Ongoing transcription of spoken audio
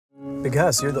Big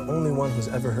Hass, you're the only one who's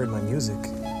ever heard my music.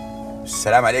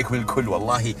 السلام عليكم الكل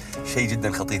والله شيء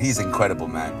جدا خطير. He's incredible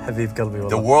man. حبيب قلبي والله.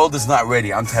 The world is not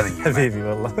ready, I'm telling you. حبيبي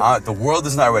والله. The world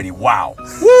is not ready. Wow.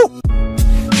 Woo!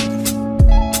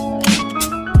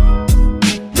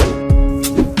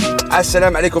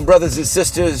 السلام عليكم brothers and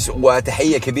sisters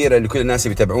وتحية كبيرة لكل الناس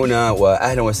اللي بيتابعونا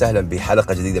وأهلا وسهلا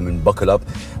بحلقة جديدة من Buckle Up.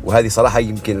 وهذه صراحة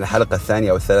يمكن الحلقة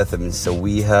الثانية أو الثالثة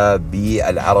بنسويها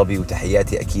بالعربي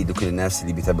وتحياتي أكيد لكل الناس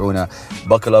اللي بيتابعونا.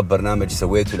 Buckle Up برنامج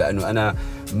سويته لأنه أنا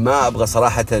ما أبغى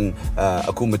صراحة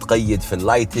أكون متقيد في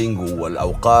اللايتنج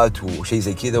والأوقات وشيء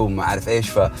زي كذا وما أعرف إيش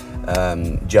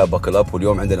فجاء Buckle Up.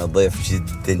 واليوم عندنا ضيف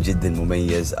جدا جدا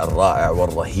مميز الرائع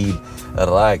والرهيب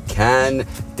راكان.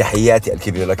 تحياتي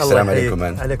الكبيرة لك. السلام عليكم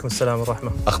مان. عليكم السلام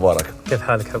ورحمة. أخبارك؟ كيف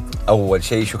حالك حب؟ أول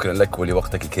شيء شكرا لك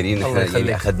ولوقتك الكريم. إحنا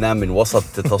يعني أخذناه من وسط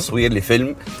تصوير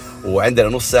لفيلم وعندنا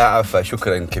نص ساعة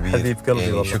فشكرا كبير. حبيب قلبي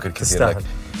يعني والله. شكرا كثير لك.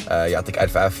 يعطيك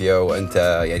ألف عافية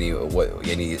وأنت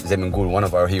يعني زي ما نقول one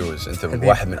of our heroes. أنت حبيب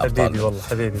واحد من أبطال. حبيبي والله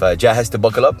حبيبي. فجاهز to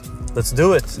buckle up? Let's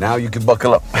do it. Now you can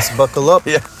buckle up. Let's buckle up.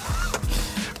 Yeah.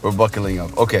 We're buckling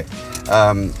up. Okay.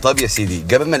 طيب يا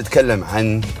سيدي قبل ما نتكلم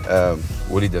عن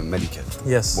وليد ملكة.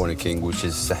 Yes. Born a King which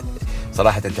is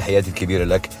صراحة تحياتي الكبيرة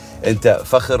لك. أنت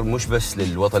فخر مش بس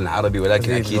للوطن العربي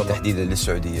ولكن أكيد والله. تحديدا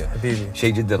للسعودية. حبيبي.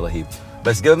 شيء جدا رهيب.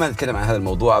 بس قبل ما نتكلم عن هذا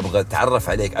الموضوع أبغى أتعرف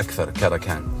عليك أكثر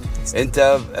كراكان.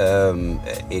 أنت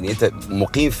يعني أنت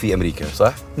مقيم في أمريكا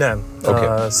صح؟ نعم.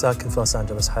 أوكي. ساكن في لوس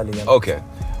أنجلوس حاليا. أوكي.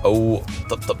 أو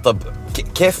طب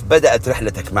كيف بدأت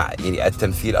رحلتك مع يعني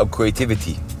التمثيل أو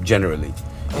creativity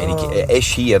generally؟ يعني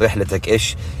إيش هي رحلتك؟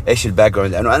 إيش الباك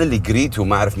جراوند؟ لأنه أنا اللي قريته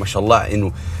ما أعرف ما شاء الله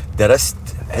إنه درست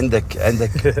عندك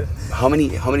how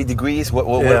many degrees؟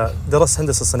 درست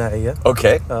هندسة صناعية.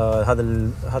 أوكي.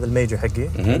 هذا الميجر حقي.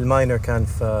 الماينر كان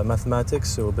في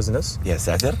mathematics وبزنس. يا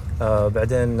ساتر.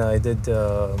 بعدين I did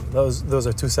those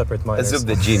are two separate minors.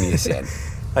 الزبدة genius يعني.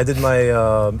 I did my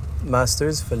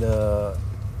masters في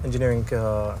engineering.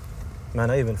 Man,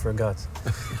 I even forgot.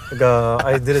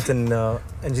 I did it in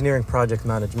engineering project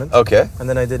management. Okay. And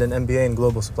then I did an MBA in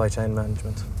global supply chain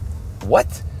management. What?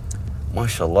 ما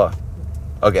شاء الله.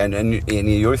 Okay, and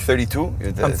you're 32?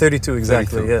 I'm 32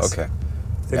 exactly. 32. Yes. Okay.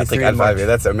 33 يعطيك ألف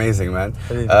عافية. That's amazing man.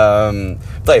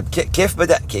 طيب كيف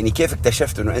بدأ يعني كيف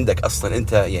اكتشفت إنه عندك أصلاً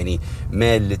أنت يعني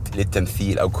ميل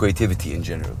للتمثيل أو creativity in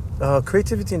general?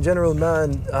 Creativity in general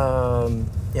man.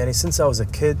 يعني since I was a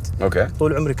kid. Okay.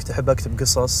 طول عمري كنت أحب أكتب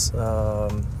قصص.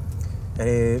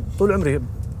 يعني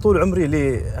طول عمري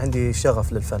لي عندي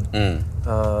شغف للفن.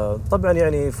 طبعاً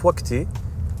يعني في وقتي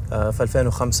في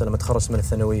 2005 لما تخرجت من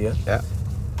الثانوية. Yeah.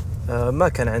 ما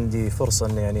كان عندي فرصة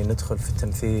إن يعني ندخل في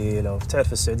التمثيل أو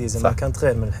تعرف السعودية زمان كانت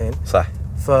غير من الحين. صح.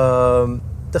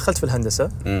 فدخلت في الهندسة.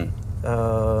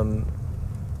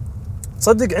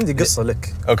 تصدق عندي قصة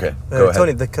لك. أوكي.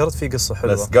 توني تذكرت في قصة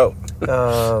حلوة. Let's go.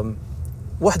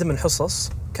 واحدة من الحصص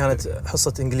كانت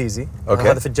حصة إنجليزي.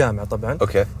 أوكي. هذا في الجامعة طبعاً.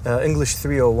 أوكي. English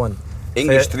 301.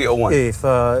 English 301. إيه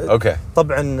أوكي.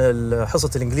 طبعاً حصة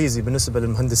الإنجليزي بالنسبة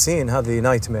للمهندسين هذه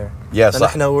nightmare. يا صح.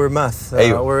 نحن we're math.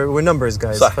 أيوة. we're numbers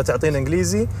guys. صح. فتعطينا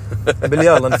إنجليزي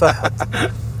باليلا نفحط.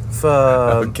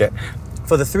 أوكي.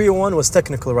 فthe 301 was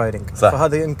technical writing. صح.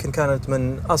 فهذه يمكن كانت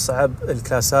من أصعب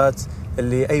الكلاسات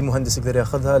اللي أي مهندس يقدر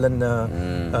يأخذها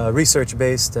لأن research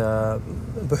based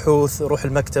بحوث روح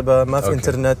المكتبة ما في أوكي.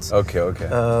 إنترنت. أوكي.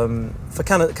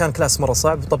 كان كلاس مرة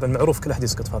صعب طبعا معروف كل أحد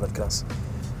يسقط في هذا الكلاس.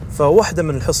 فواحدة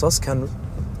من الحصص كان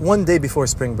one day before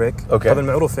spring break. أوكي. طبعا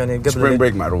معروف يعني قبل spring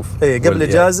break معروف. إيه قبل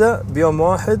إجازة بيوم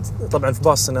واحد. طبعا في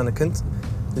باستن أنا كنت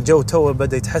الجو تو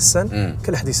بدأ يتحسن.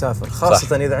 كل أحد يسافر خاصة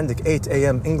صح. إذا عندك 8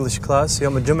 AM English class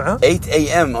يوم الجمعة. 8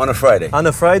 AM on a Friday. On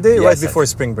a Friday right before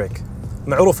spring break.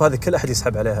 معروف هذه كل أحد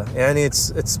يسحب عليها يعني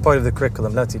it's part of the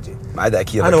curriculum لا تيجي. ما عدا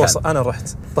أكيد. أنا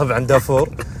رحت طبعا دافور.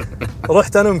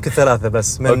 رحت أنا ويمكن 3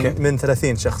 بس من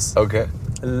 30 شخص. أوكي.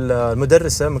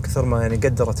 المدرسة من كثر ما يعني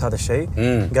قدرت هذا الشيء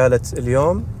قالت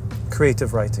اليوم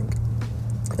creative writing.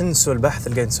 انسوا البحث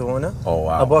اللي قاعد تسوونه.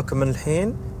 أبغاكم من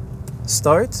الحين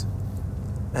start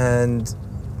and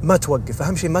ما توقف.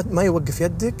 أهم شيء ما يوقف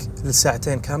يدك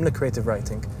للساعتين كاملة creative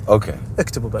writing. أوكي.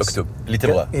 اكتبوا بس. اكتب اللي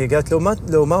تبغاه. هي قالت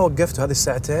لو ما وقفتوا هذه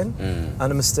الساعتين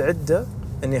أنا مستعدة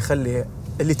إني أخلي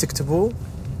اللي تكتبوه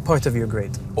part of your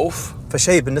grade. أوف.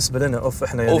 فشيء بالنسبة لنا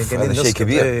إحنا يعني قاعدين هذا شيء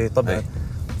كبير. إيه طبعًا.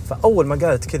 فأول ما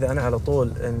قالت كذا أنا على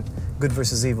طول good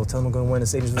versus evil, tell them we're going to win,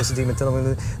 it's angels versus demon, tell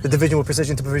them the division will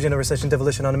precision to provision, or recession,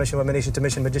 devolution, animation, abomination to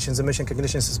mission, magicians, emission,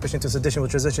 cognition, suspicion to sedition,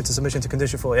 will transition to submission to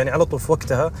condition for. يعني على طول في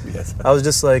وقتها I was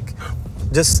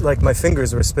just like my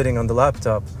fingers were spitting on the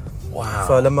laptop. Wow.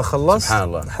 فلما خلصت سبحان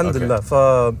الله. الحمد لله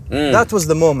that was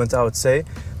the moment I would say.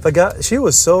 she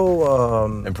was so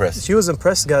impressed. She was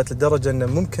impressed قالت لدرجة إنه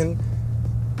ممكن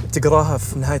تقراها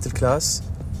في نهاية الكلاس.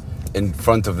 in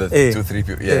front of the إيه. 2-3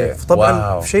 people. إيه. Yeah.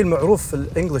 طبعا Wow. الشيء المعروف في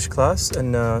الانجلش كلاس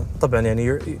انه طبعا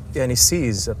يعني يعني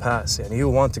C is a pass يعني you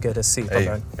want to get a C طبعا.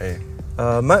 أيوه.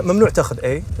 أيوه. ممنوع تاخذ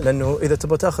A لانه اذا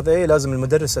تبغى تاخذ A لازم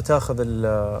المدرسة تاخذ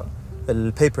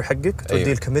البيبر حقك توديه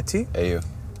أيوه. الكوميتي أيوه.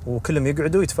 وكلهم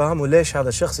يقعدوا يتفاهموا ليش هذا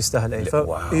الشخص يستاهل A. ف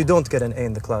واو. you don't get an A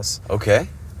in the class. Okay.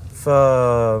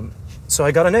 So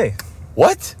I got an A.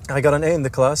 What? I got an A in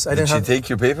the class. I Did didn't she have. take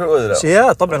your paper or no?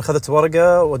 Yeah طبعا أخذت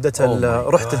ورقة ودتها Oh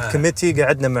my رحت God. الكوميتي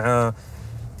قعدنا مع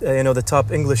you know the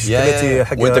top English Yeah, committee yeah.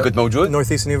 حق وأنت كنت موجود؟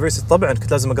 North Eastern University. طبعا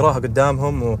كنت لازم أقراها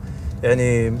قدامهم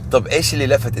ويعني طب ايش اللي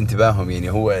لفت انتباههم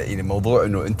يعني هو يعني موضوع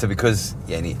انه انت because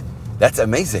يعني that's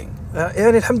amazing.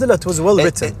 يعني الحمد لله it was well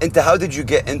written. انت how did you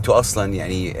get into اصلا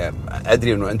يعني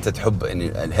ادري انه انت تحب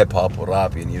يعني الهيب هوب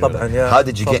والراب يعني طبعاً، يا how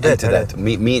did you get فضيت into عليه. that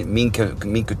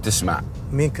مين كنت تسمع؟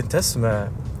 مين كنت أسمع؟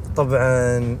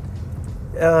 طبعا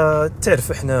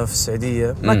تعرف احنا في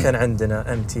السعودية ما كان عندنا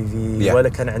MTV Yeah. ولا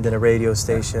كان عندنا radio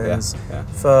stations.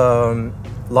 Yeah. ف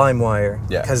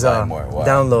LimeWire Yeah, كذا LimeWire,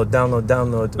 wow.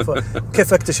 داونلود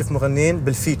كيف اكتشف مغنيين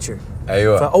بالفيتشر.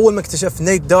 ايوه. فاول ما اكتشف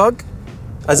نيت دوغ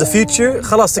as a feature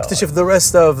خلاص تكتشف the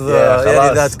rest of the Yeah,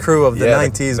 يعني خلاص. that crew of the Yeah,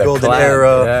 90s the golden clan,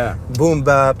 era yeah. boom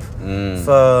bap.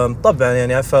 فطبعا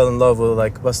يعني I fell in love with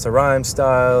like Busta Rhymes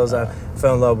styles. I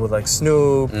fell in love with like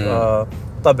Snoop.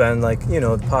 طبعا like you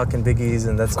know Pac and Biggies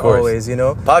and that's Of course. always you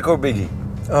know Pac or Biggie?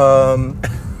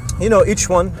 you know each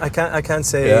one I can't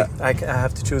say Yeah. I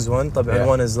have to choose one. طبعا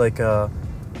Yeah. one is like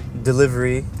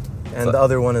delivery and the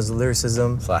other one is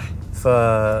lyricism. صح. ف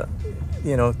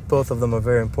you know both of them are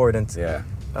very important. Yeah.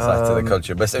 صح to the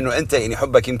culture بس انه انت يعني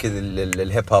حبك يمكن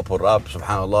للهيب هوب والراب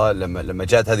سبحان الله لما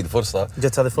جات هذه الفرصة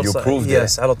جت هذه الفرصة you proved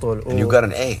yes it على طول and you got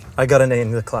an A. I got an A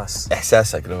in the class.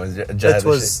 احساسك لما جاء It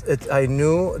هذا was I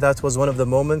knew that was one of the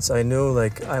moments I knew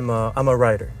like I'm a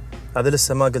writer. هذا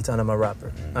لسه ما قلت أنا I'm a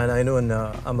rapper and I knew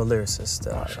إن I'm a lyricist.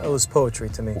 It was poetry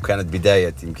to me. وكانت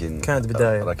بداية يمكن كانت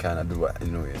بداية. ركانة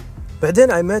انه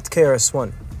بعدين I met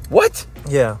KRS-One. What?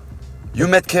 Yeah. You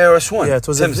met KRS-One? Yeah, it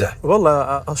was تمزح.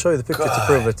 والله I'll show you the picture to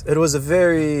prove it. It was a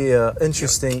very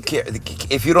interesting.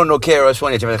 If you don't know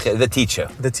KRS-One يا جماعة الخير the teacher.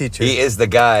 The teacher. He is the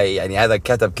guy يعني هذا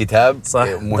كتب كتاب صح.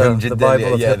 مهم The جدا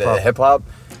Bible of hip hop. hip hop.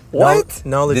 What?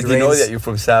 Knowledge Did he know reigns. that you're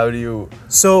from Saudi?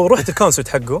 So رحت الكونسرت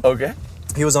حقه. Okay.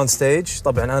 He was on stage.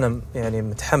 طبعا أنا يعني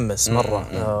متحمس مرة.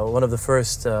 One of the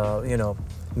first you know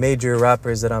major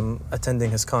rappers that I'm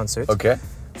attending his concert. Okay.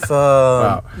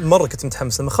 فمرة كنت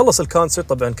متحمس لما خلص الكونسرت.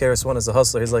 طبعا KRS-One is a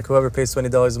hustler. He's like whoever pays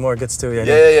 $20 more gets to يعني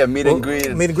Yeah. Meet and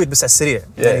greet. meet and greet بس على السريع.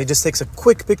 Yeah. يعني he just takes a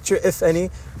quick picture if any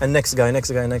and next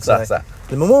guy. صح.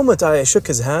 لما moment I shook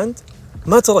his hand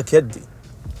ما ترك يدي.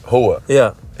 هو.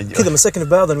 Yeah. كذا مسكني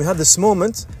ببعض and we had this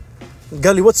moment.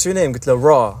 قال لي what's your name؟ قلت له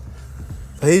Raw.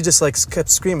 he just like kept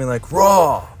screaming like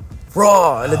raw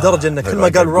لدرجة إنه كل ما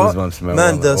قال raw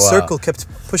man the circle kept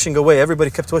pushing away. Everybody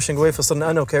kept pushing away.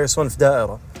 فصرنا أنا وKRS-One في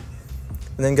دائرة.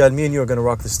 And then قال me and you are gonna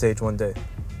rock the stage one day.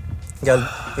 قال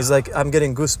he's like I'm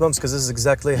getting goosebumps because this is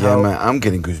exactly how. Yeah man, I'm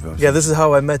getting goosebumps. Yeah, this is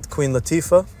how I met Queen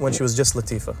Latifah when she was just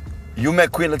Latifah. You met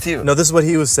Queen Latifah? No, this is what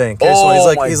he was saying. Oh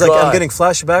he's like I'm getting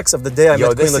flashbacks of the day I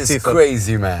met Queen Latifah. This is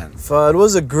crazy man. It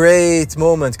was a great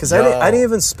moment because I didn't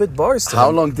even spit bars to him. How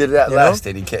long did that last?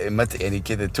 يعني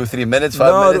كده 2-3 minutes,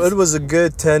 5 minutes? No, it was a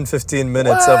good 10-15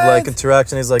 minutes of like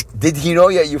interaction. He's like, did he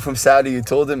know that you're from Saudi? You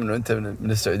told him إنه أنت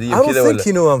من السعودية I don't think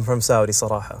he knew I'm from Saudi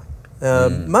صراحة.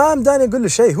 ما مداني أقول له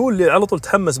شيء. هو اللي على طول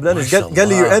تحمس بالانرجي. قال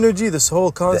لي your energy this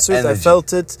whole concert I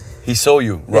felt it. He saw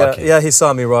you rocking. Yeah, he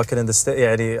saw me rocking in the stage.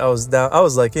 يعني I was down. I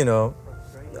was like you know,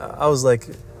 I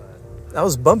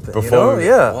was bumping. Performing.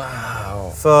 You know? Yeah.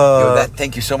 Wow.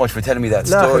 Thank you so much for telling me that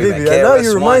story. لا حبيبي. Now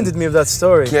you reminded me of that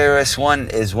story. KRS-One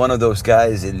is one of those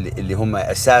guys اللي هم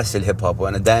أساس الهيب هوب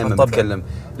وأنا دائما بتكلم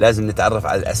لازم نتعرف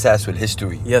على الأساس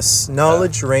والhistory. Yes,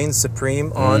 knowledge reigns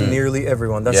supreme on nearly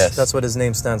everyone. That's what his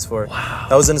name stands for. Wow.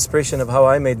 That was an inspiration of how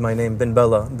I made my name, Bin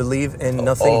Bella. Believe in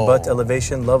nothing but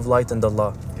elevation, love, light, and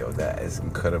Allah. Yo, that is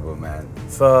incredible, man.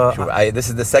 This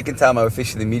is the second time I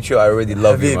officially meet you. I already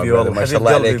love you, my brother.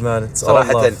 MashaAllah عليك. Man.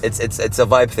 صراحة, it's a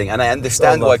vibe thing, and I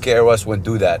understand why KRS wouldn't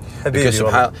do that. Because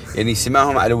سبحان يعني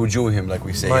سماهم على وجوههم, like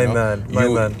we say. My man.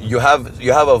 You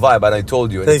have a vibe, and I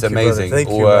told you, and it's amazing. Thank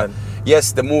you, man.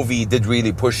 Yes, the movie did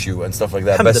really push you and stuff like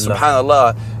that. But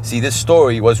subhanallah, see, this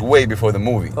story was way before the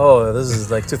movie. Oh, this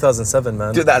is like 2007,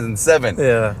 man. 2007.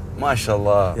 Yeah.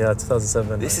 MashaAllah. Yeah,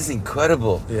 2007. This is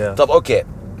incredible. Yeah. طب okay,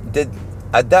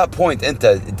 at that point,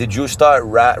 did you start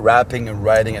rapping and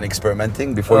writing and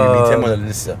experimenting before you meet him or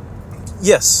لسه?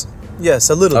 Yes. Yes,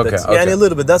 a little Okay, bit. okay. يعني a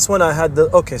little bit. That's when I had the.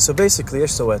 Okay, so basically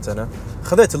إيش سويت أنا؟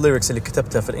 خذيت الليركس اللي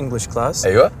كتبتها في English class.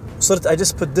 ايوه. صرت I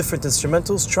just put different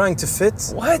instrumentals trying to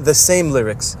fit What? the same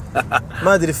lyrics.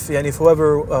 ما أدري if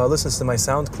whoever listens to my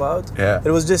SoundCloud, Yeah.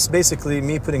 it was just basically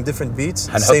me putting different beats,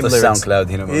 حنحط same lyrics. الساوند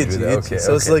كلاود هنا يجي. موجودة. اوكي.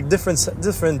 So it's like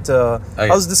different.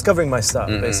 I was discovering my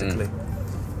style basically.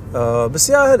 But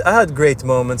yeah, I had great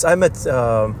moments. I met.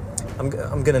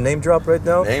 I'm gonna name drop right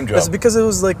now. Name drop. It's because it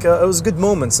was like it was good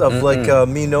moments of like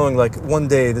me knowing like one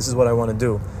day this is what I want to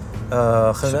do.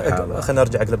 خلنا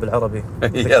نرجع اقلب العربي.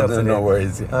 Yeah, no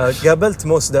worries. قابلت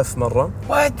موس دف مرة.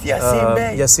 What? ياسين بي.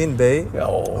 ياسين بي.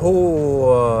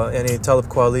 هو يعني طالب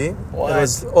كوالي. What? It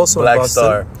was also Black in Boston.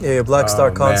 Star. Yeah, Black Star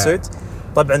man. concert.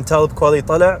 طبعا طالب كوالي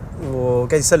طلع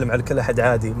وقاعد يسلم على كل أحد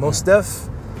عادي. موس دف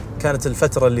كانت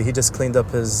الفترة اللي he just cleaned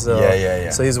up his. Yeah.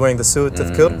 So he's wearing the suit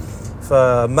تذكر.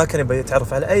 فما كان يبي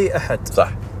يتعرف على أي أحد.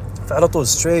 صح. فعلى طول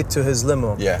straight to his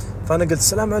limo. Yeah. فأنا قلت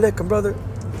السلام عليكم brother.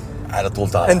 على طول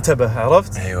طالع. انتبه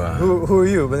عرفت؟ ايوه. Who are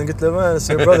you؟ بعدين قلت له man it's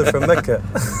your brother from Mecca.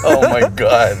 Oh my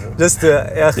god. Just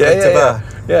ياخذ انتباه.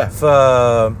 Yeah. ف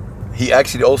He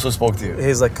actually also spoke to you.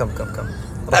 he's like come.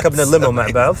 ركبنا الليمو مع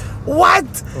بعض.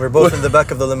 What? We're both in the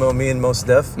back of the limo, me and Mos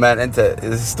Def. Man, انت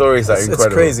the stories are incredible.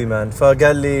 It's crazy man.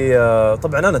 فقال لي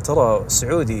طبعا أنا ترى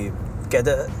سعودي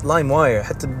قاعد لايم واير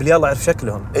حتى باليلا أعرف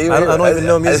شكلهم. أيوة. I don't even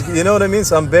know music. You know what I mean?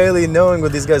 So I'm barely knowing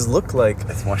what these guys look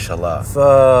like. ما شاء الله.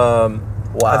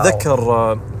 أتذكر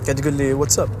قاعد يقول لي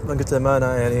what's up. أنا قلت له ما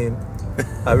أنا يعني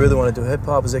I really want to do hip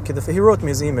hop زي كذا. He wrote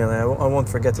me his email and I won't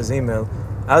forget his email.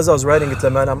 As I was writing قلت له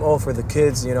man I'm all for the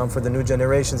kids, you know, I'm for the new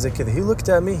generation زي كذا. He looked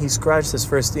at me, he scratched his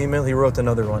first email, he wrote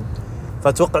another one.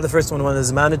 فأتوقع the first one was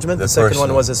his management, the second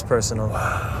one was his personal.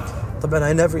 طبعا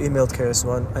I never emailed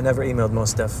KRS-One, I never emailed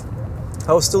Mos Def.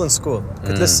 I was still in school.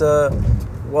 كنت لسه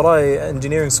وراي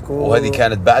engineering school. وهذه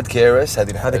كانت بعد KRS.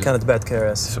 هذه كانت بعد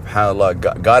KRS. سبحان الله.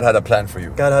 God had a plan for you.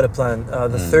 God had a plan.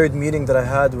 The third meeting that I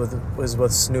had was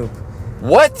with Snoop.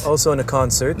 What? Also in a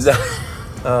concert.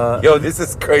 Yo, this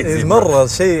is crazy. مرة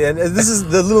شيء and this is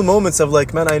the little moments of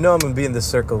like man I know I'm gonna be in this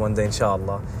circle one day إن شاء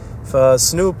الله.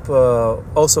 Snoop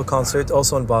also concert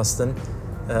also in Boston.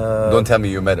 Don't tell me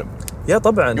you met him. Yeah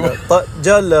طبعا.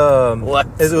 جال What?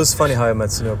 It was funny how I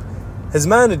met Snoop. His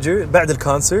manager بعد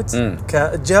الكونسرت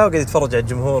جاء وقاعد يتفرج على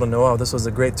الجمهور إنه wow this was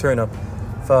a great turn up.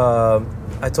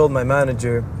 I told my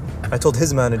manager, I told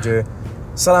his manager,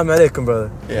 السلام عليكم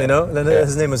brother. You know,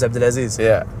 his name was Abdulaziz.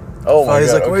 Yeah. Oh my God.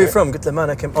 He's like, where are you from? قلت له man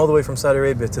I came all the way from Saudi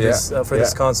Arabia to this for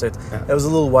this concert. It was a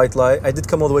little white lie. I did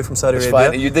come all the way from Saudi Arabia.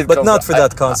 Fine. You did but come not for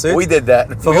that concert. We did that.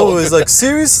 فهو was like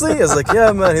seriously? I was like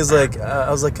yeah man. He's like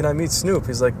I was like can I meet Snoop?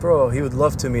 He's like bro he would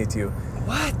love to meet you.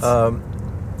 What?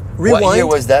 Rewind. What year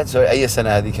was that? So أي سنة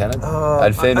هذه كانت؟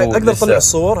 2000 أقدر أطلع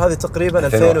الصور هذه تقريبا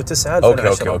 2009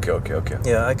 2010. Okay.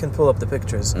 Yeah, I can pull up the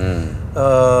pictures.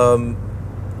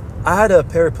 I had a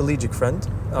paraplegic friend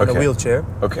on a wheelchair.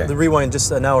 Okay. The rewind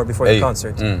just an hour before the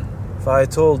concert. So I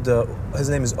told his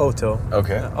name is Otto.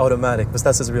 Okay. Automatic, but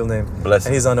that's his real name. Bless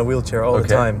and he's on a wheelchair all the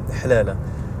time. حلالة.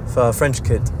 French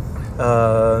kid.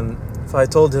 So I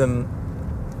told him,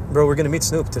 bro, we're gonna meet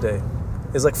Snoop today.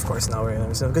 He's like, of course now we're gonna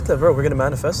meet Snoop. قلت له, bro, we're gonna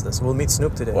manifest this. We'll meet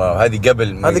Snoop today. واو هذه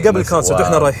قبل الكونسرت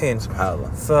واحنا رايحين. سبحان الله.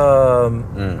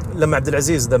 لما عبد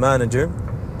العزيز the manager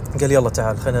قال لي يلا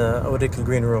تعال خلنا اوريك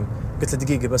الجرين روم. قلت له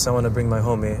دقيقة بس I want to bring my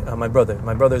homie, my brother.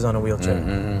 My brother's on a wheelchair.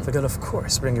 فقال of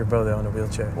course bring your brother on a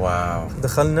wheelchair. Wow.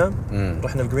 دخلنا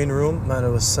رحنا الجرين روم. Man,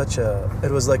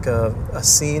 it was like a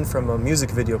scene from a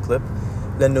music video clip.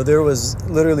 لأنه there was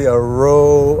literally a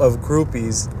row of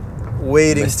groupies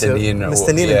waiting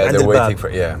مستنين عند الباب.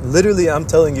 Literally I'm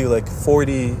telling you like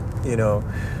 40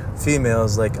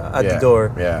 females like at the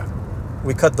door. Yeah.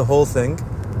 We cut the whole thing.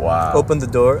 Wow. Opened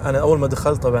the door. أنا أول ما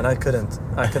دخلت طبعا I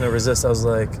couldn't resist. I was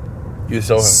like You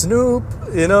saw him. Snoop,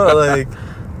 like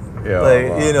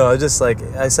I just like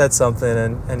I said something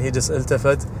and he just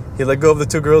التفت. He let go of the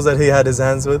two girls that he had his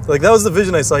hands with. Like that was the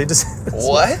vision I saw. He just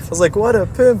What? I was like, what a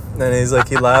pimp. And he's like,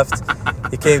 he laughed.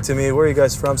 He came to me, where are you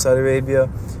guys from? Saudi Arabia.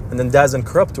 And then Daz and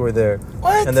Corrupt were there.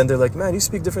 What? And then they're like, man, you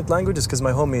speak different languages because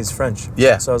my homie is French.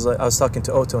 Yeah. So I was talking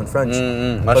to Otto in French.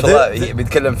 ما شاء الله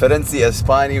بيتكلم فرنسي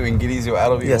اسباني وانجليزي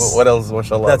وعربي. Yes. What else ما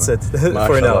شاء الله. That's it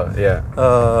for now. Yeah.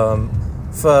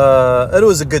 It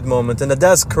was a good moment. And the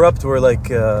Daz Corrupt were like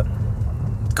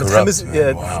Corrupt.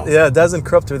 Yeah, Daz and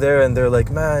Corrupt were there and they're like,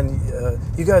 man,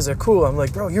 you guys are cool. I'm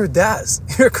like, bro, you're Daz.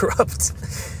 You're Corrupt.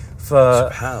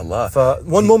 سبحان الله.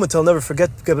 one moment I'll never forget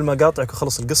قبل ما قاطعك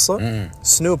وخلص القصة.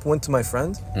 Snoop went to my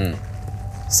friend,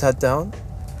 sat down,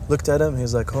 looked at him.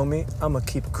 He's like, homie, I'm gonna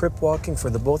keep crip walking for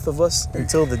the both of us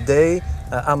until the day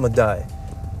I'm gonna die.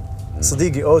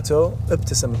 صديقي أوتو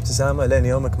ابتسم ابتسامة لين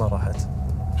يومك ما راحت.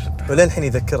 وللحين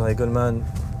يذكرها يقول مان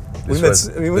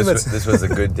This was a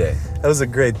good day. That was a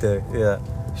great day. Yeah.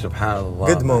 Subhanallah.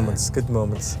 Good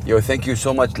moments. Yo, thank you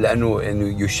so much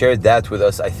لأنه you shared that with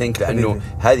us. I think لأنه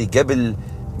هذه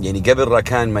قبل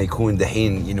ركان ما يكون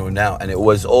دحين, you know, now, and it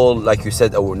was all, like you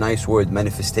said, our nice word,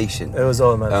 manifestation. It was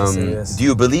all manifestation. Yes. Do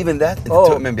you believe in that? أنت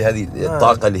تؤمن بهذه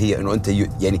الطاقة اللي هي إنه أنت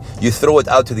you throw it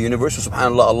out to the universe, سبحان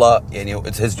الله, Allah, يعني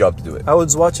it's his job to do it. I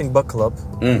was watching Buckle Up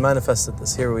and manifested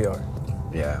this. Here we are.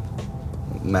 Yeah,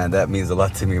 man, that means a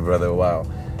lot to me, brother. Wow.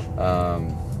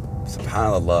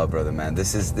 Subhanallah, brother, man.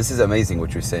 This is amazing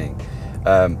what you're saying.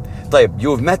 طيب,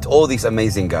 you've met all these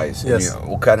amazing guys. Yes.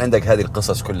 وكان عندك هذه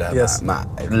القصص كلها yes. مع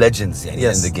legends يعني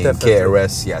yes, in the game. definitely.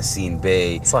 KRS, Yasin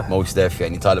Bey, صح. Mos Def,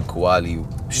 يعني طالب كوالي,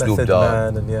 Snoop Method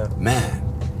Dogg. Man, yeah.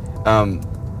 Man.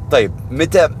 طيب,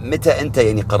 متى أنت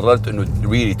يعني قررت إنه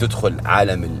really تدخل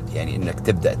عالم يعني إنك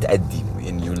تبدأ تأدي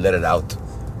and you let it out?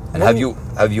 And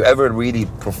have you ever really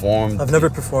performed? I've never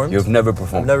performed. You've never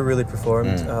performed. I've never really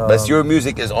performed. But your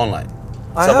music is online.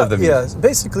 Some of the music. Yeah,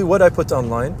 basically what I put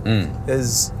online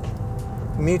is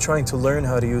me trying to learn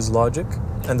how to use Logic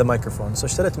and the microphone. So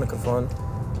اشتريت ميكروفون,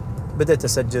 بدأت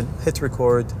أسجل, hit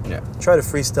record, try to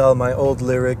freestyle my old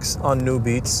lyrics on new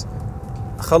beats,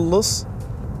 أخلص,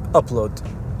 upload.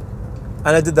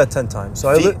 And I did that 10 times.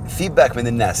 So feedback من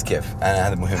الناس كيف؟ أنا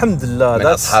هذا مهم. الحمد لله. من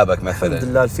أصحابك مثلا. الحمد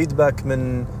لله. الفيدباك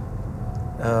من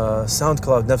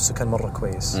SoundCloud نفسه كان مرة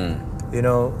كويس. You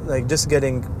know, like just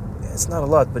getting, it's not a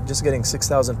lot, but just getting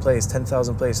 6,000 plays,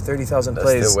 10,000 plays, 30,000 plays.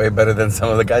 That's still way better than some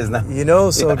of the guys now. You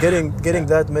know, so getting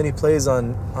that many plays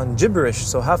on gibberish,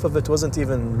 so half of it wasn't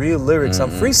even real lyrics. I'm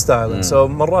freestyling, so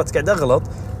مرات قاعد أغلط,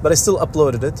 but I still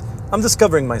uploaded it. I'm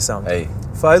discovering my sound. Hey.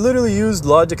 So I literally used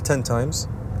Logic 10 times,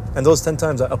 and those 10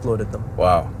 times I uploaded them.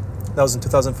 Wow. That was in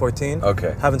 2014.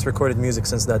 Okay. Haven't recorded music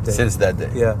since that day. Since that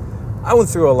day. Yeah. I went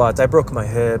through a lot. I broke my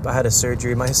hip. I had a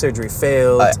surgery. My surgery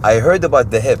failed. I heard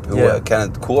about the hip.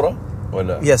 كانت كورة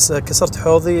ولا؟ Yes. كسرت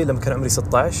حوضي لما كان عمري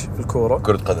 16 في الكورة.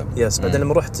 كرة قدم. Yes. بعدين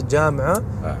لما رحت الجامعة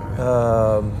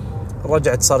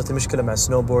رجعت صارت المشكلة مع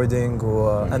snowboarding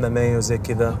و MMA وزي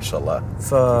كذا. ما شاء الله.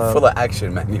 Full of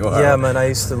action, man. You are. Yeah, man.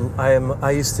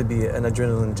 I used to be an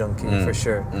adrenaline junkie for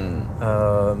sure.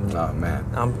 Oh man.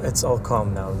 It's all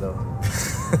calm now though.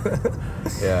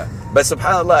 Yeah. But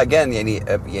subhanallah, again,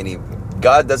 يعني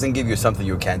God doesn't give you something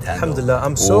you can't handle. Alhamdulillah,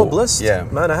 I'm so blessed. Yeah.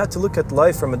 Man, I had to look at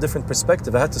life from a different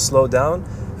perspective. I had to slow down.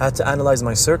 I had to analyze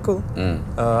my circle.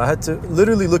 I had to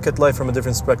literally look at life from a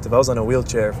different perspective. I was on a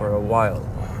wheelchair for a while.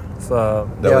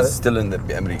 That was still in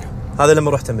بأمريكا. هذا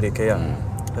لما رحت أمريكا,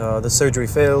 yeah. The surgery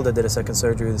failed. I did a second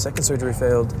surgery. The second surgery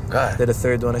failed. God. Did a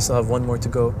third one. I still have one more to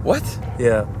go. What?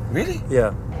 Yeah. Really?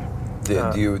 Yeah.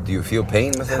 Do you feel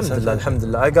pain?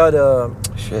 Alhamdulillah.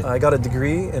 I got a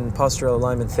degree in postural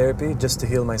alignment therapy just to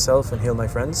heal myself and heal my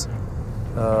friends.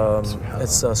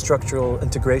 It's structural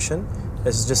integration.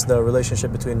 It's just the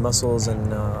relationship between muscles and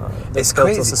the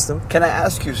skeletal system. Can I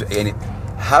ask you,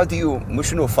 how do you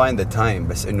مش إنه find the time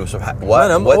بس إنه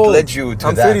what old. led you to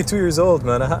I'm that? I'm 32 years old,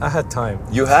 man. I had time.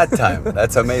 You had time.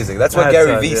 That's amazing. That's what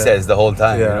Gary Vee says the whole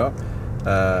time, you know.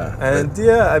 And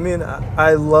I mean,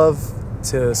 I love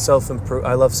to self-improve.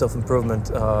 I love self-improvement,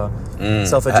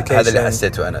 self-education. هذا اللي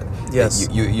حسيته أنا. Yes.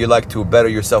 You like to better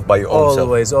yourself by your own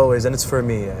self. Always, and it's for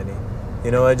me, يعني.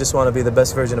 You know, I just want to be the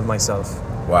best version of myself.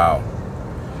 Wow.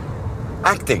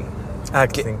 Acting.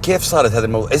 كيف صارت هذا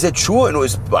الموضوع؟ Is it true إنه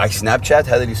by Snapchat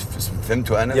هذا اللي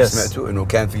فهمته أنا سمعته إنه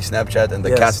كان في Snapchat and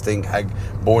the casting حق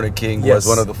Born a King was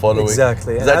one of the following.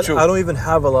 Exactly. Is that true? I don't even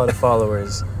have a lot of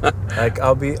followers. Like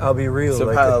I'll be real.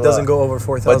 Like it doesn't go over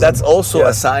 4,000. But that's also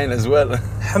a sign as well.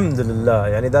 Alhamdulillah.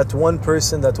 يعني that one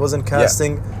person that wasn't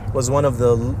casting was one of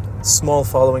the small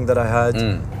following that I had.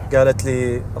 قالت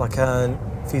لي ركان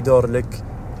في دور لك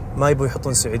ما يبوا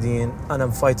يحطون سعوديين.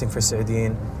 I'm fighting for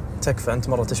السعوديين. تكفى أنت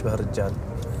مرة تشبه الرجال.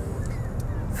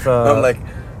 I'm like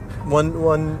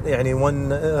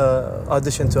one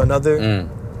audition to another.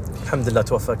 الحمد لله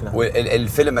توفقنا.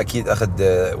 والفيلم أكيد أخذ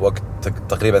وقت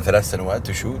تقريبا 3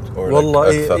 سنوات to shoot.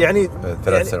 والله يعني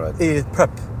 3 سنوات. prep.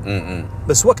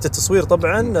 بس وقت التصوير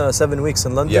طبعا 7 weeks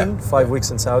in London, 5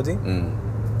 weeks in Saudi.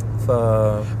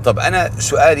 طب أنا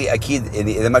سؤالي أكيد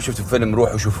إذا ما شفتوا الفيلم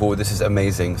روحوا شوفوه. This is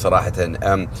amazing صراحة.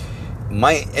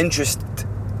 My interest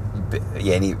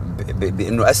يعني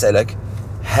بأنه أسألك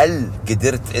هل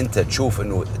قدرت أنت تشوف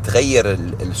أنه تغير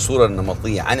الصورة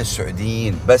النمطية عن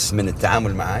السعوديين بس من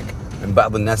التعامل معك من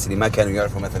بعض الناس اللي ما كانوا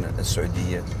يعرفوا مثلا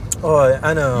السعودية؟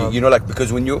 أنا you know like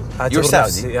because when you're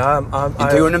Saudi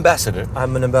you're an ambassador.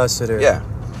 I'm an ambassador. Yeah.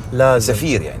 لازم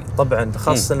سفير يعني. طبعا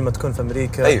خاصة لما تكون في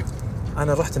أمريكا. أيوه.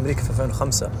 أنا رحت أمريكا في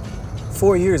 2005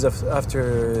 4 years after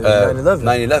 9/11.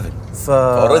 9/11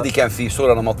 اوريدي كان في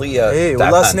صوره نمطيه. اي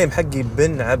واللاست نيم حقي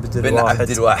بن عبد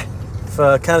الواحد.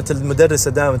 فكانت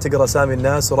المدرسه دائما تقرا اسامي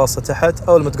الناس وراسها تحت،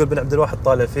 اول ما تقول بن عبد الواحد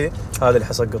طالع فيه هذا اللي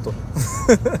حسقطه.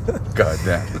 God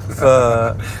damn.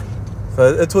 ف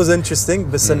it was interesting،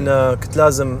 بس ان كنت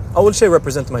لازم اول شيء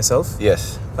represent myself. Yes.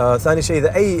 ثاني شيء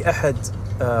اذا اي احد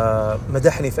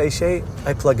مدحني في اي شيء I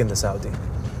plug in the Saudi.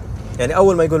 يعني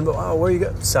اول ما يقول where you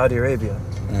go Saudi Arabia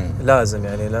لازم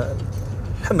يعني لا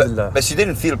الحمد لله. But you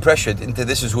didn't feel pressured into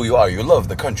this is who you are. You love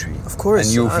the country. Of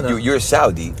course. And you're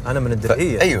Saudi. أنا من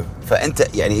الدرعية. أيوه.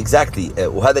 فأنت يعني exactly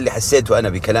وهذا اللي حسيته أنا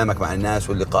بكلامك مع الناس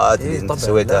واللقاءات اللي أنت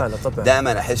سويتها.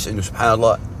 دائما أحس إنه سبحان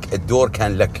الله الدور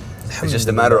كان لك. It's just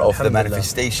a matter of the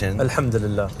manifestation. الحمد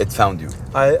لله. It found you.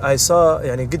 I saw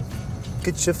يعني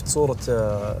قد شفت صورة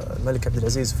الملك عبد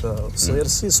العزيز في الصغير،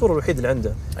 الصورة الوحيدة اللي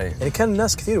عنده. يعني كان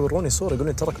الناس كثير يوروني صورة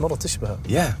يقولون تراك مرة تشبهه.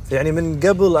 Yeah. يعني من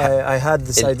قبل I had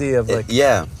this idea of like.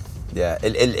 Yeah.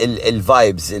 ال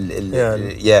vibes.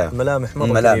 Yeah. ملامح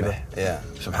مرة قريبة.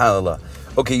 Yeah. سبحان الله.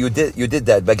 Okay, you did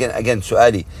that. But again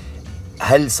سؤالي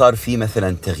هل صار في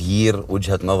مثلا تغيير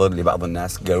وجهة نظر لبعض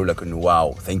الناس قالوا لك انه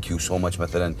واو ثانك يو سو ماتش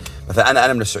مثلا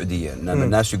انا من السعوديه لما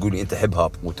الناس يقولوا انت حب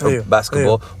هاب وتحب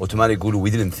باسكتبول اوتوماتيك يقولوا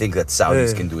we didn't think that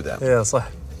Saudis can do that. صح.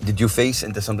 Did you face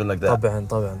into something like that?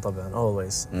 طبعا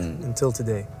always until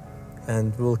today,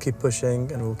 and we'll keep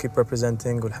pushing and we'll keep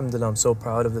representing والحمد لله I'm so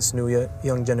proud of this new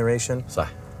young generation.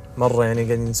 صح. مرة يعني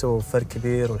قاعدين نسوي فرق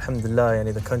كبير والحمد لله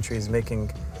يعني the country is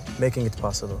making it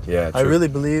possible. Yeah, I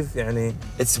really believe يعني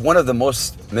it's one of the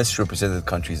most misrepresented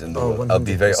countries in the world. I'll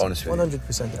be very honest with you.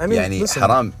 100%. I mean يعني listen,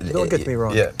 حرام. Don't get me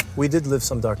wrong. Yeah. We did live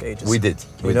some dark ages. We did.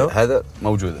 هذا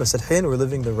موجود. بس الحين we're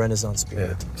living the Renaissance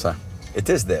period. Yeah. صح. It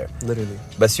is there. Literally.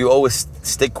 But you always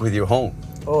stick with your home.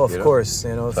 Oh, of course.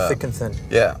 You know, thick and thin.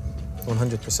 Yeah.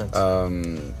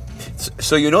 100%.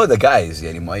 So you know the guys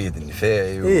يعني مؤيد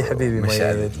النفيعي إيه حبيبي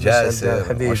مؤيد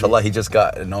جاسر ما شاء الله he just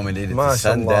got nominated to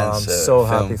Sundance. I'm so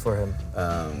happy for him.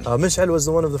 Mish'al was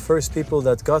one of the first people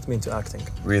that got me into acting.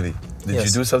 Really? Did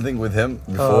you do something with him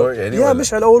before? Yeah,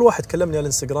 Mish'al أول واحد كلمني على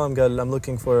الانستغرام قال I'm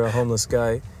looking for a homeless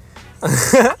guy.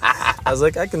 I was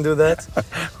like I can do that.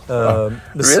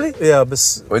 Really? Yeah,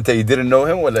 بس وأنت you didn't know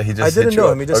him ولا he just I didn't hit you know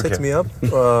up? him. He just hit me up.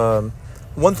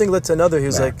 One thing led to another. He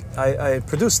was like, I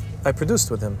produced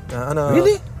with him.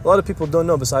 Really? A lot of people don't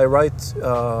know, but I write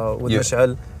with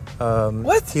Mish'al.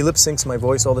 What? He lip syncs my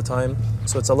voice all the time.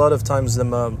 So it's a lot of times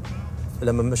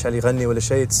لما مشعل يغني ولا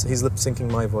شيء he's lip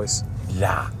syncing my voice.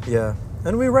 لا. Yeah.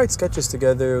 And we write sketches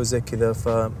together وزي كذا.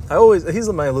 He's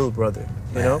my little brother,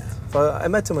 you know. I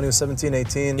met him when he was 17,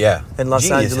 18 in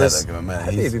Los Angeles.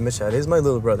 حبيبي مشعل, he's my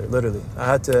little brother, literally. I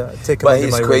had to take him under my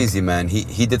wing. But he's crazy, man.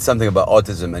 He did something about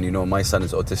autism, and you know my son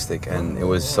is autistic, and it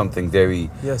was something very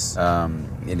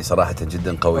يعني صراحة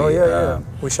جدا قوي. Oh yeah.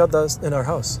 We shot that in our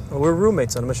house. We're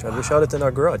roommates on مشعل. We shot it in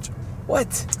our garage.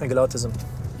 What? حق autism.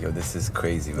 Yo, this is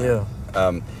crazy, man.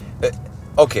 Yeah.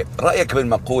 اوكي رأيك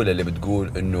بالمقولة اللي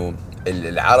بتقول انه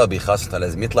العربي خاصة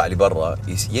لازم يطلع لبرا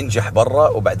ينجح برا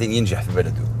وبعدين ينجح في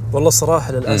بلده. والله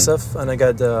الصراحة للأسف أنا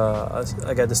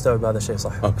قاعد أستوعب هذا الشيء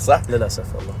صح. صح؟ للأسف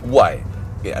والله. Why؟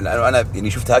 يعني أنا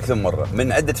يعني شفتها أكثر من مرة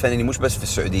من عدة فنانين مش بس في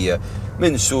السعودية،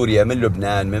 من سوريا، من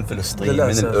لبنان، من فلسطين،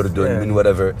 من الأردن، من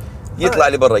whatever يطلع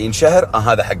لبرا ينشهر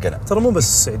هذا حقنا. ترى مو بس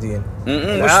السعوديين.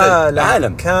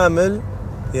 العالم كامل.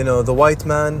 You know the white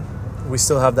man, we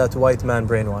still have that white man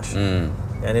brainwash.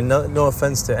 يعني no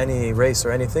offense to any race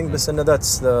or anything, بس إنه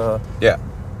that's the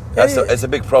It's a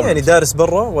big problem. يعني دارس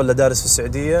برا ولا دارس في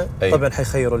السعودية طبعا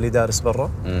حيخيروا اللي دارس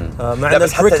برا مع ان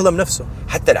الكريكولم نفسه.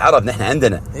 حتى العرب نحن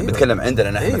عندنا بتكلم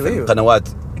عندنا نحن في القنوات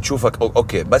تشوفك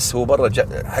اوكي بس هو برا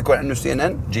حكوا عنه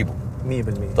CNN جيبه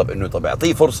 100%. طب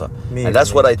اعطيه فرصة. And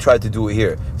that's what I try to do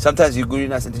here. Sometimes يقولوا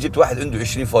الناس انت جبت واحد عنده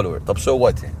 20 follower طب so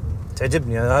what يعني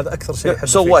تعجبني هذا أكثر شيء أحبه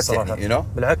so فيك what صراحة. you know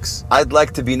بالعكس I'd like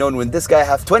to be known when this guy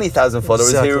have 20,000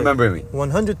 followers he remember me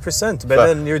 100%.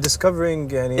 بعدين you're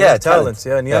discovering يعني talent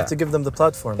and you have to give them the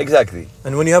platform. Exactly.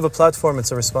 And when you have a platform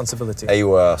it's a responsibility.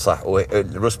 أيوة صح.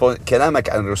 كلامك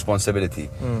عن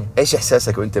responsibility إيش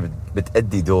إحساسك وأنت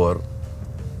بتأدي دور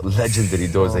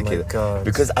legendary دور زي كذا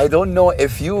because I don't know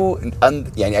if you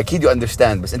يعني أكيد you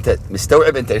understand بس أنت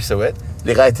مستوعب أنت إيش سويت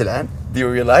لغاية الآن do you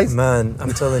realize man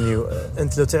I'm telling you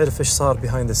أنت لو تعرف إيش صار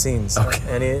behind the scenes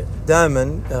يعني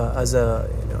دائما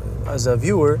as a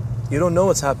viewer you don't know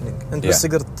what's happening أنت بس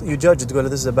تقدر you judge تقول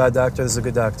this is a bad actor this is a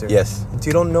good actor yes and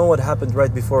you don't know what happened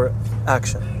right before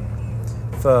action.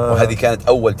 وهذه كانت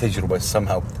أول تجربة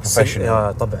somehow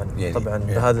professional. طبعا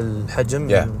بهذا الحجم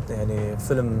يعني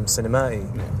فيلم سينمائي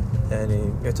يعني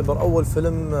يعتبر أول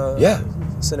فيلم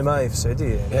سينمائي في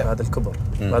السعودية يعني بهذا الكبر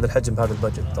بهذا الحجم بهذا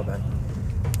البادجت طبعا.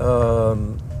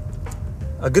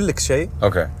 اقول لك شيء.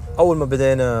 اوكي. اول ما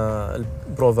بدينا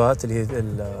البروفات اللي هي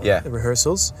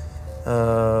الريهرسلز،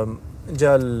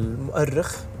 جاء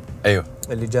المؤرخ ايوه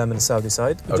اللي جاء من السعودي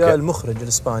سايد، وجاء المخرج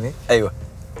الاسباني. ايوه.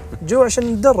 جو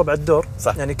عشان نتدرب على الدور.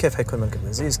 صح. يعني كيف حيكون ملك عبد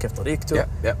العزيز، كيف طريقته.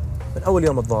 من اول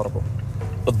يوم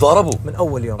تضاربوا من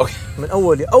اول يوم. أوكي. من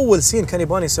اول سين كان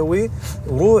يبغاني يسويه،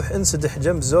 وروح انسدح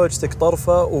جنب زوجتك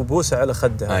طرفه وبوسه على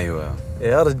خدها. ايوه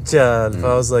يا رجال.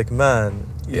 I was like man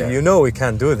you know we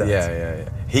can't do that.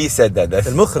 he said that.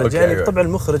 المخرج يعني طبعا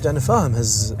المخرج انا فاهم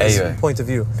his point of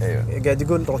view. قاعد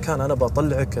يقول ركان انا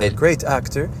بطلعك great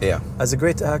actor. as a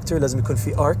great actor لازم يكون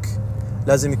في arc.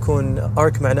 لازم يكون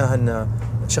arc معناها ان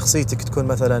شخصيتك تكون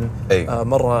مثلا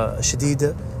مره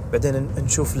شديده، بعدين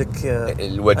نشوف لك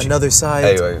الوجه another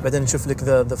side. بعدين نشوف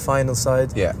لك the final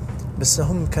side. بس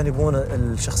هم كانوا يبغون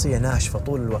الشخصيه ناشفه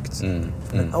طول الوقت.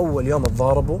 من اول يوم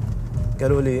تضاربوا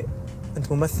قالوا لي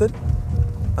انت ممثل،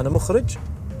 انا مخرج،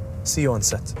 see you on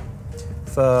set.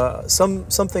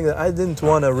 something that I didn't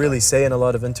want to really say in a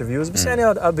lot of interviews, بس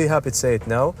يعني I'd be happy to say it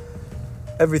now.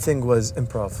 Everything was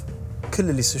improv. كل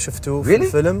اللي شفتوه في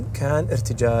الفيلم كان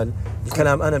ارتجال.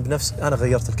 الكلام أنا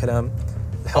غيرت الكلام،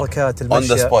 الحركات،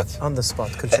 المشي on the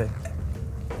spot كل شيء.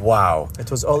 واو.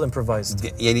 It was all improvised.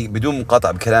 يعني بدون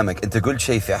مقاطعة بكلامك، أنت قلت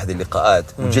شيء في أحد اللقاءات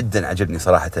وجدا عجبني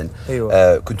صراحة.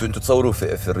 كنتوا أنتوا تصوروا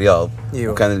في الرياض.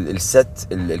 وكان الست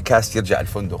الكاست يرجع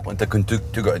الفندق وأنت كنت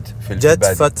تقعد في جت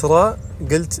فترة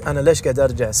قلت أنا ليش قاعد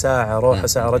أرجع ساعة أروح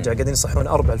وساعة أرجع، قاعدين يصحون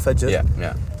 4 الفجر.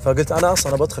 فقلت أنا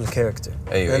أصلا بدخل الكاركتر.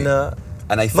 لأن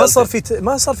ما صار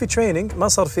في training، ما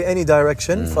صار في any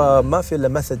direction. فما في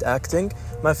إلا method acting،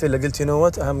 ما في إلا قلت you know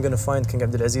what I'm gonna find King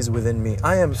عبد العزيز within me.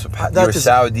 I am you're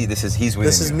Saudi, he's within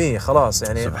this is me. خلاص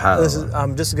يعني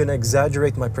I'm just gonna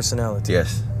exaggerate my personality. Yes.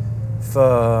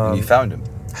 And you found him.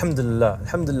 الحمد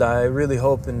لله. I really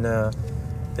hope إن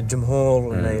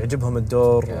الجمهور إنه يعجبهم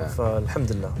الدور.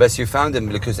 فالحمد لله. بس you found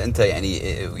him because أنت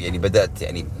يعني بدأت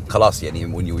يعني خلاص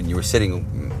يعني when you were sitting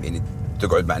يعني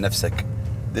تقعد مع نفسك.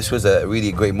 This was a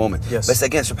really great moment. Yes. بس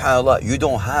again سبحان الله you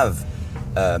don't have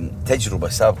تجربة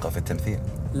سابقة في التمثيل.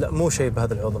 لا مو شيء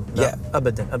بهذا العظم. لا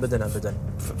أبدا.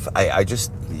 I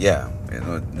just you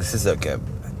know this is like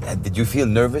did you feel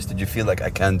nervous? Did you feel like I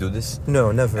can't do this?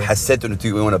 No, never. حسيت إنه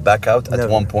you want to back out at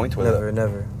one point?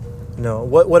 Never. No.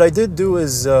 What I did do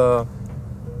is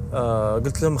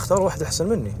قلت لهم اختاروا واحد أحسن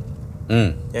مني.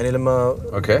 يعني لما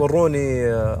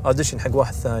وروني audition حق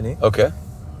واحد ثاني.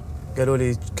 قالوا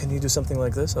لي can you do something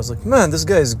like this? I was like man this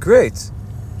guy is great.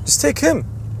 Just take him.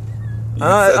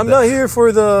 I'm not here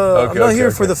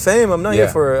for the fame. I'm not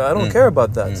here for. I don't care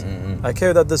about that. I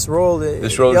care that this role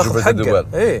represented well.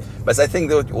 But I think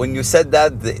that when you said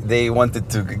that they wanted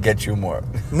to get you more.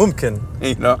 ممكن.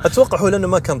 You know. أتوقع هو لأنه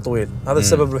ما كان طويل. هذا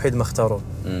السبب الوحيد ما اختاروه.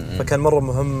 فكان مرة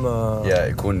مهم.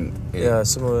 يكون.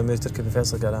 سمو الأمير تركي بن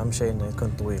فيصل قال أهم شيء إنه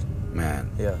يكون طويل. Man.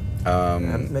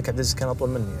 ملك عبد العزيز كان أطول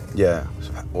مني يعني.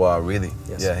 Wow, really?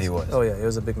 Yes. Yeah, he was. Oh yeah, he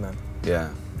was a big man.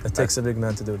 It takes a big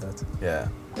man to do that.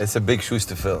 It's a big shoes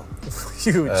to fill.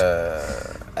 Huge.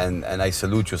 And I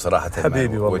salute you صراحة.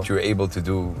 حبيبي والله. What you're able to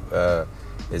do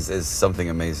is something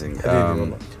amazing. حبيبي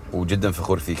والله. وجدا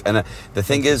فخور فيك. أنا the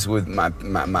thing is with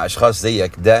مع أشخاص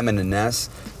زيك دائما الناس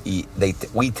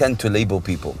we tend to label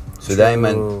people. So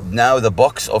دائما now the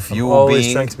box of you being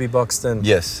always trying to be boxed in.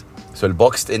 Yes. So the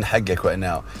boxed in حقك right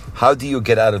now. How do you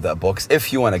get out of that box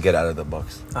if you want to get out of the box?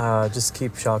 Just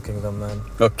keep shocking them, man.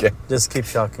 Okay. Just keep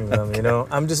shocking them. You know,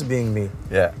 I'm just being me.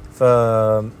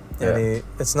 يعني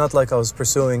it's not like I was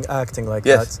pursuing acting like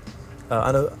that.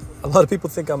 A lot of people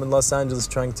think I'm in Los Angeles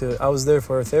trying to. I was there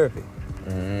for therapy.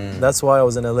 That's why I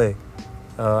was in LA.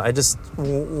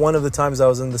 One of the times I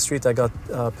was in the street, I got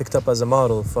picked up as a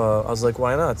model. I was like,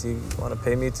 why not? You want to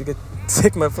pay me to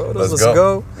take my photos? Let's go.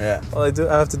 All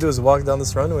I have to do is walk down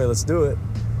this runway. Let's do it.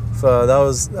 That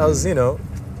was you know,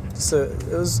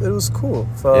 it was cool.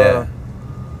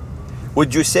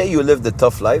 Would you say you lived a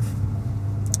tough life?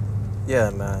 Yeah,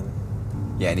 man.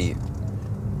 يعني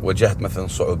واجهت مثلا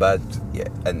صعوبات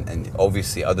and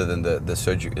obviously other than the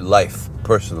surgery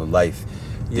personal life.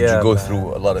 Did you go through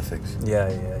a lot of things? Yeah.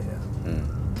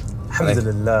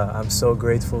 Alhamdulillah, I'm so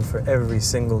grateful for every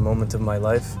single moment of my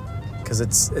life because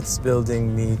it's building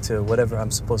me to whatever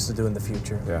I'm supposed to do in the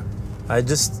future. I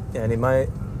just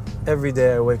every day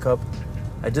I wake up,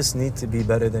 I just need to be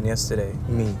better than yesterday.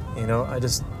 Me, you know,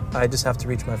 I just have to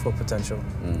reach my full potential.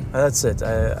 And that's it.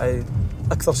 I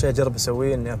أكثر شيء أجرب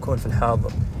أسويه إني أكون في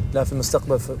الحاضر لا في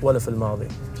المستقبل ولا في الماضي.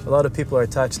 A lot of people are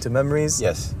attached to memories.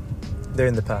 Yes.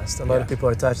 they're in the past. A lot of people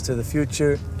are attached to the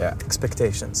future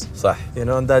expectations. صح. You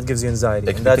know, and that gives you anxiety.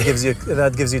 And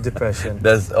that gives you depression.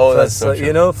 That's so true.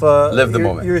 You know, live the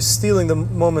moment. You're stealing the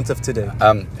moment of today.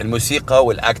 الموسيقى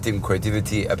والacting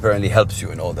creativity apparently helps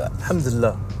you in all that.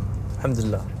 Alhamdulillah.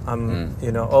 Alhamdulillah. I'm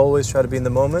you know, always try to be in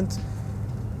the moment.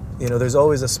 You know, there's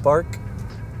always a spark,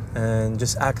 and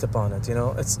just act upon it. You know,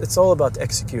 it's all about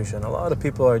execution. A lot of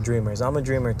people are dreamers. I'm a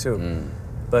dreamer too,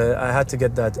 but I had to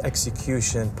get that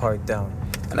execution part down.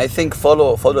 And I think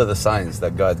follow the signs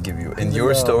that God give you. In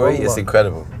your story, it's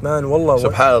incredible. Man, wallah.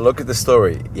 Subhanallah, look at the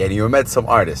story. Yeah, you met some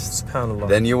artists. Subhanallah.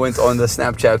 Then you went on the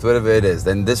Snapchat, whatever it is.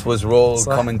 Then this was role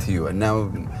coming to you, and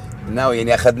now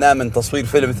يعني أخذناه من تصوير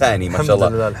فيلم ثاني ما شاء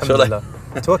الله. الحمد لله.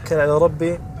 توكل على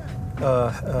ربي.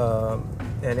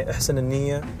 يعني احسن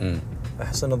النية.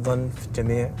 احسن الظن في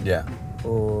الجميع.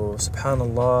 وسبحان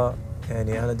الله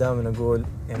يعني أنا دائما أقول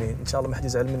يعني إن شاء الله ما حد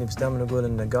يزعل مني بس دائما أقول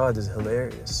إن God is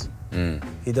hilarious.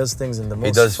 He does things in the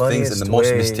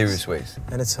most mysterious ways.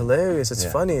 And it's hilarious. It's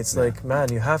funny. It's like, man,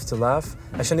 you have to laugh.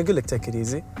 عشان يقول لك take it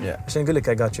easy. عشان يقول لك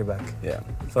I got your back.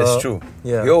 It's true.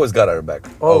 You always got our back.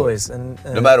 Always. And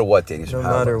no matter what. يعني no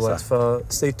matter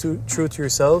what. Stay true to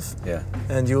yourself.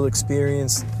 And you'll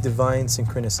experience divine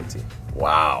synchronicity.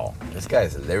 Wow, this guy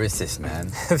is a lyricist, man.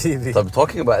 So I'm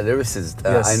talking about lyricists.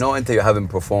 I know you haven't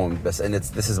performed, but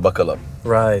this is Buckle Up.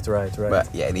 Right. But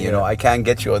you know, I can't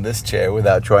get you on this chair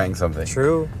without trying something.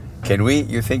 True. Can we?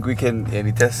 You think we can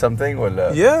test something?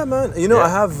 Yeah, man. You know, I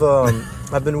have.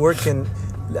 I've been working.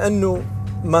 لأنه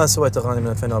ما سويت أغاني من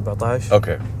 2014.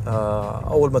 Okay.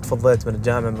 أول ما تفضيت من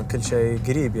الجامعة من كل شيء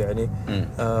قريب يعني.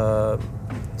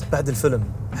 بعد الفيلم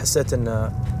حسيت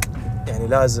إن يعني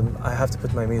لازم I have to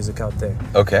put my music out there.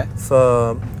 Okay.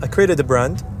 I created a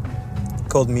brand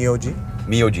called Miyoji.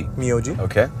 Miyoji.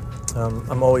 Okay.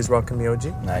 I'm always rocking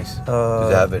Miyoji. Nice.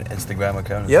 Does it have an Instagram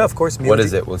account? Yeah, of course. Miyoji. What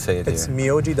is it? We'll say it It's here.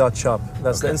 miyoji.shop.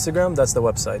 That's the Instagram. That's the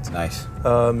website. Nice.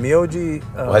 Miyoji.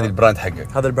 وهذه البراند حقك.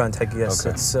 هذا البراند حقي. Yes.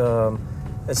 Okay.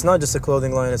 It's not just a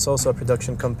clothing line. It's also a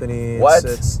production company. What?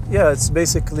 It's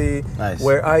basically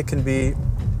where I can be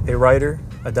a writer,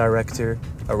 a director,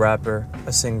 a rapper,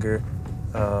 a singer,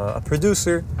 a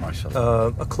producer,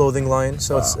 a clothing line.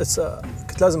 So it's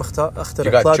كنت لازم أختار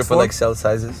You got triple XL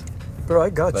sizes? Bro, I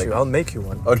got you. I'll make you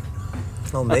one.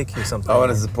 I'll make you something. I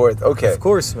want to support. Okay. Of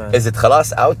course, man. Is it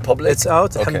خلاص out public? It's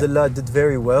out. Alhamdulillah, did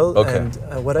very well. Okay.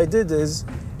 And what I did is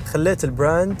خليت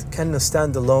البراند كأنه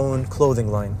stand-alone clothing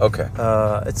line. Okay.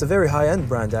 It's a very high-end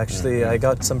brand actually. I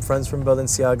got some friends from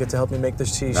Balenciaga to help me make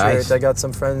this t-shirt. Nice. I got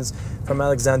some friends from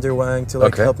Alexander Wang to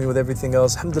help me with everything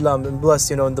else. Alhamdulillah, I'm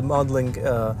blessed, you know, in the modeling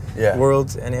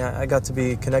world, and I got to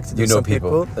be connected to some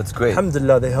people. That's great.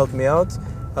 Alhamdulillah, they helped me out.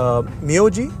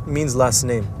 Miyoji means last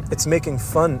name. It's making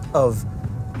fun of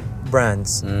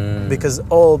brands because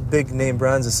all big name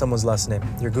brands is someone's last name.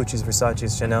 Your Gucci's,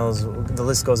 Versace's, Chanel's, the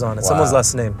list goes on. It's someone's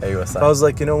last name. I was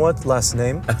like, you know what? Last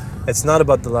name. It's not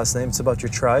about the last name. It's about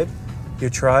your tribe. Your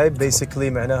tribe basically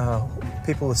معناها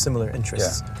people with similar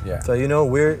interests. So you know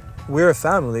we're a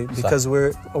family because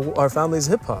our family is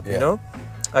hip hop. You know,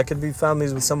 I could be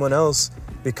families with someone else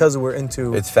because we're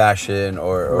into it's fashion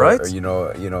or you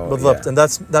know. بالضبط. And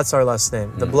that's our last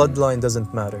name. The bloodline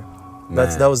doesn't matter.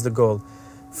 That was the goal.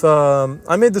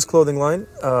 I made this clothing line.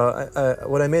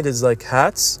 What I made is like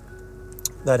hats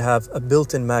that have a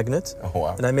built-in magnet. Oh,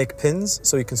 wow. And I make pins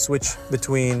so you can switch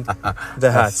between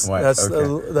the hats. That's like,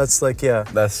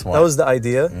 That's smart. That was the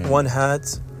idea. One hat,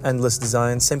 endless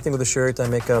designs. Same thing with the shirt. I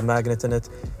make a magnet in it.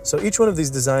 So each one of these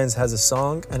designs has a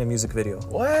song and a music video.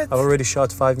 What? I've already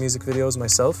shot 5 music videos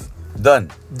myself.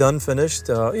 Done, finished.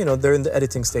 You know, they're in the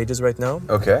editing stages right now.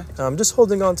 Okay. I'm just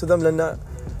holding on to them لأن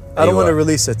I don't want to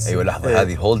release it. أيوة لحظة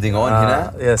هذه holding on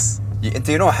هنا. Yes. أنت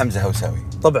you know حمزة هوساوي.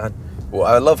 طبعا. Well,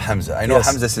 I love Hamza. I know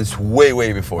Hamza since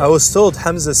way before. I was told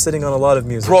Hamza is sitting on a lot of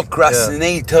music.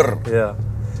 Procrastinator.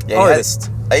 Yeah. Artist.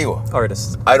 أيوة.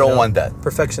 Artist. I don't want that.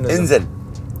 Perfectionism. انزل.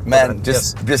 Man,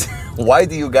 just why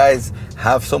do you guys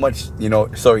have so much, you know,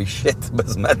 sorry, shit,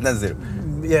 بس ما تنزل.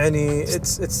 يعني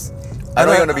it's I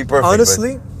know you want to be perfect.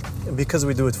 Honestly, because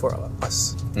we do it for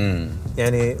us.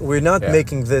 يعني we're not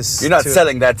making this. You're not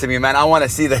selling that to me, man. I want to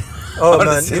see that. Oh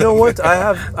man, you know what?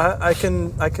 I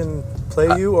can play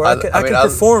you, or I can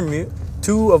perform you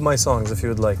 2 of my songs if you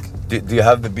would like. Do you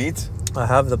have the beats? I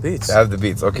have the beats. I have the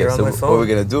beats. Okay, so what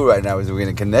we're gonna do right now is we're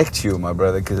gonna connect you, my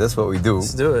brother, because that's what we do.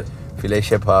 Let's do it. في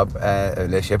ليش hip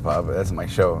hop, that's my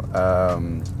show.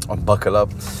 On Buckle Up.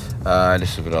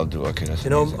 This is what I'll do. Okay, you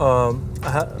know,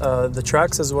 the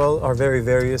tracks as well are very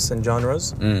various in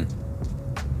genres.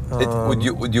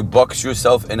 would you box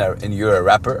yourself in you're a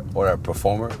rapper or a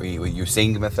performer? You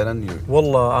sing مثلا?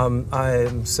 Wallah,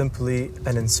 I'm simply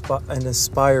an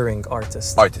inspiring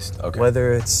artist. Artist, okay.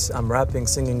 Whether it's I'm rapping,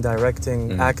 singing,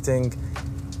 directing, acting,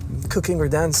 cooking or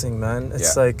dancing, man.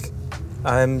 It's like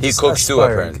I'm He just cooks too,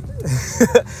 aspiring.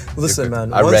 apparently. Listen,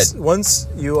 man. I read. Once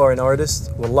you are an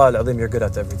artist, wallah al-azim, you're good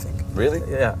at everything. Really?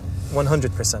 Yeah,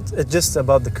 100%. It's just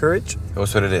about the courage.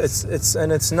 That's what it is.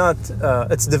 It's not.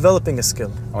 It's developing a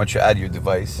skill. I want you to add your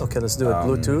device. Okay, let's do it.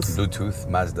 Bluetooth. Bluetooth,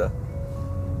 Mazda.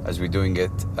 As we're doing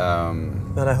it.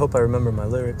 And I hope I remember my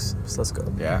lyrics. So let's go.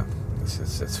 Yeah,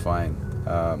 it's fine.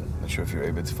 Not sure if you're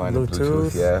able to find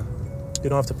Bluetooth. Bluetooth. Yeah. You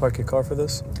don't have to park your car for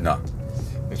this. No.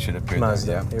 It should appear Mazda.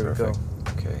 there. Yeah. Here Perfect. we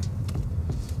go. Okay.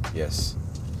 Yes.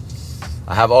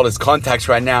 I have all his contacts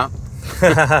right now.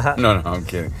 No, I'm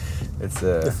kidding. It's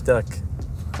Iftak.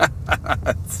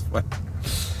 it's fun.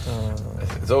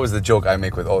 It's always the joke I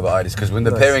make with all the artists because when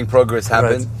the Nice. pairing progress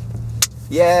happened,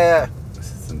 yeah. This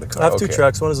is in the car. I have two Okay.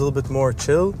 tracks. One is a little bit more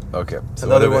chill. Okay. So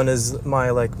Another what one is my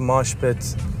like mosh pit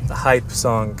hype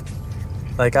song.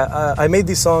 Like I made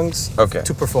these songs Okay.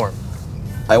 to perform.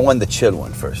 I want the chill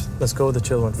one first. Let's go with the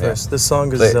chill one Yeah. first. This song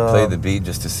is Play the beat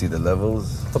just to see the levels.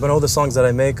 but all the songs that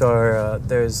I make are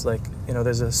there's like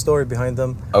there's a story behind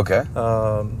them. Okay.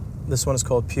 This one is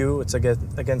called Pew. It's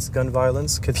against gun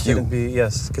violence. Kids Pew. shouldn't be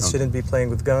kids shouldn't be playing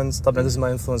with guns. This is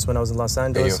my influence when I was in Los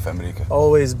Angeles. of America.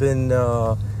 Always been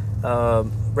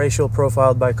racial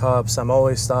profiled by cops. I'm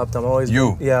always stopped. I'm always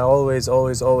You? Yeah, always.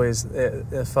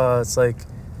 If it's like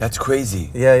That's crazy.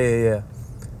 yeah.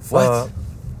 What?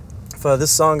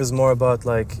 This song is more about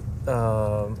like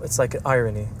it's like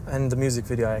irony, and the music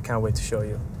video I can't wait to show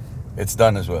you. It's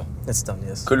done as well. It's done.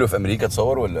 Yes. كله في أمريكا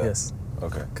تصور ولا؟ Yes.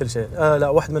 Okay. كل شيء. لا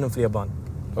واحد منهم في اليابان.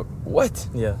 What?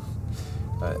 Yeah.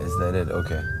 Is that it?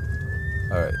 Okay.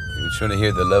 All right. We're trying to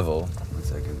hear the level. 1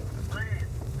 second.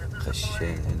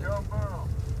 خشين هنا.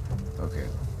 Okay.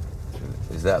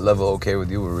 Is that level okay with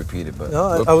you? We'll repeat it, but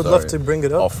No, oops, I would love sorry. to bring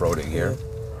it up. Off-roading here.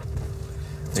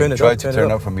 Turn it Try up. to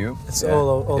turn up from you. It's Yeah.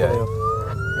 all Yeah. the way up.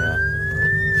 Yeah.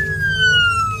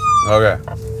 Okay.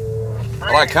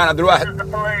 All right, count عبد الواحد.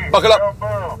 Buckle up.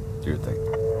 Do your thing.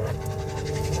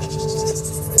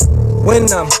 When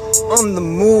I'm on the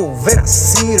move and I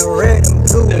see the red and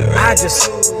blue, I just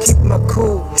keep my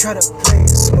cool, try to play it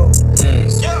smooth. They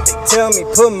tell me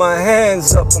put my hands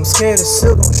up, I'm scared it's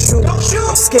still gon' shoot.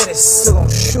 I'm scared it's still gon'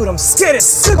 shoot. I'm scared it's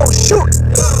still gon' shoot.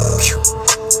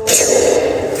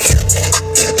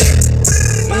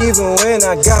 Even when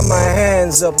I got my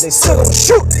hands up, they still gon'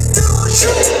 shoot.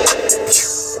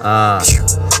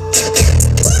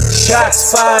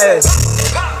 Shots fired,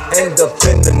 end up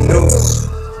in the news.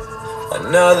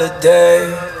 Another day,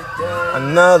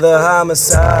 another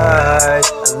homicide.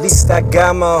 At least I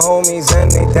got my homies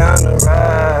and they down the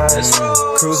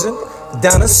ride. Cruising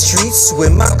down the streets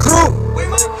with my crew.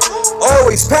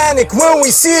 Always panic when we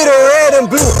see the red and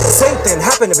blue. Same thing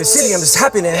happen every city, I'm just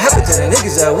happy that it happened to the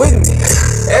niggas that with me.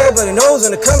 Everybody knows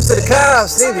when it comes to the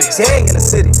cops, they be gang in the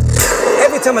city.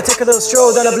 Every time I take a little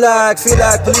stroll down the block, feel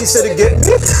like police are to get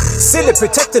me. Say they're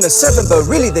protecting the seven, but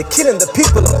really they're killing the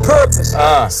people on purpose.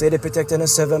 Say they're protecting the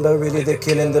seven, but really they're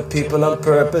killing the people on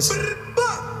purpose.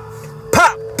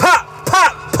 Pop, pop,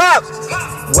 pop, pop.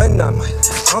 When I'm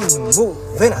on the move,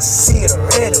 when I see the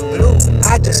red and blue,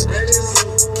 I just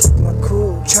keep my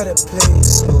cool, try to play it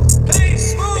smooth. They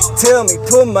tell me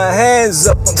put my hands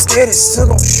up, I'm scared it's still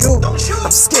gon' shoot. I'm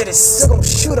scared it's still gon'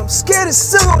 shoot. I'm scared it's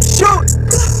still gon' shoot.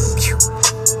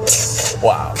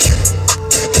 Wow.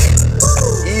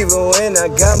 Even when I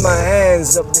got my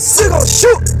hands up, they still gon'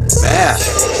 shoot. Man.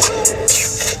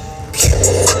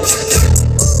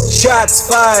 Shots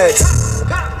fired,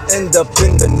 end up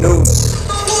in the news.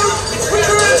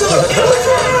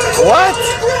 What?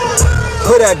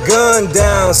 Put that gun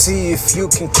down, see if you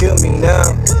can kill me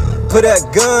now. Put that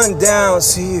gun down,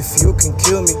 see if you can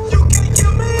kill me.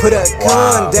 Put that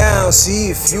gun down, see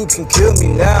if you can kill me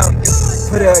now.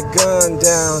 Put that gun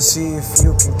down, see if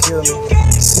you can kill me.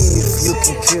 See if you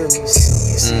can kill me.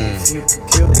 See if you can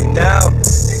kill me now.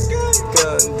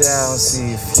 Gun down,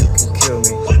 see if you can kill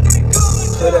me.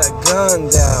 Put that gun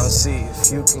down, see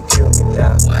if you can kill me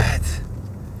now.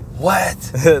 What?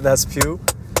 That's Pew.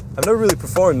 I've never really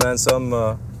performed, man, so I'm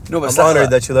بس honored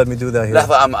that you let me do that here.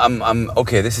 لحظة, I'm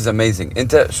okay. This is amazing.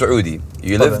 أنت سعودي.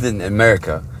 You lived in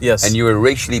America. Yes. And you were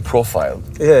racially profiled.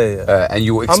 Yeah. And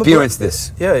you experienced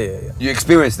this. Yeah. You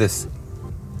experienced this.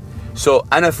 So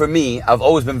أنا for me, I've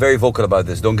always been very vocal about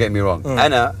this. Don't get me wrong.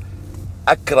 أنا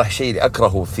أكره شيء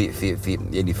أكرهه في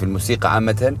يعني في الموسيقى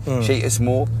عامة شيء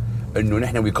اسمه إنه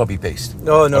نحن we copy paste.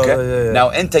 Oh no. Okay? Yeah. Now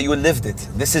أنت you lived it.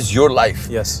 This is your life.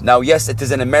 Yes. Now yes, it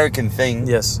is an American thing.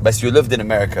 Yes. But you lived in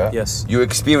America. Yes. You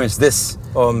experienced this.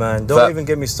 Oh man, don't even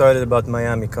get me started about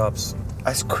Miami cops.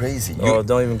 That's crazy. Oh,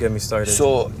 don't even get me started.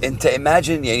 So, and to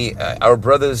imagine our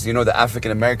brothers, you know, the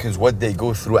African Americans, what they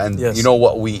go through, and Yes. you know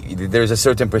what there's a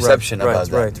certain perception about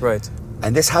that. Right.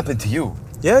 And this happened to you.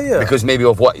 Yeah. Because maybe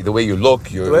of the way you look,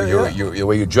 the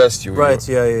way you dress, Right.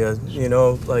 Yeah. You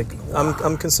know, like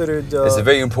I'm considered. It's a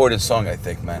very important song, I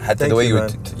think, man. Hatta the way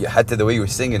the way you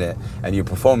were singing it and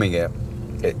you're performing it,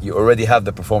 you already have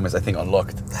the performance, I think,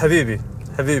 unlocked. Habibi,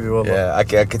 wallah. Yeah, I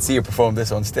can see you perform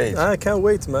this on stage. I can't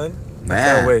wait, man. I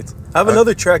can't wait. I have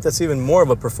another track that's even more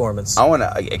of a performance.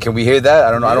 Can we hear that?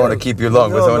 I don't want to keep you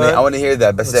long, but I want to hear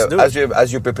that. But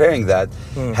as you're preparing that,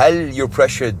 هل you're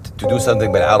pressured to do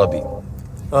something بالعربي؟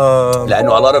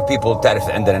 لأنه a lot of people تعرف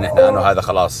عندنا نحن أنه هذا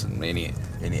خلاص يعني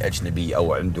أجنبي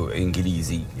أو عنده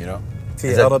إنجليزي, you know.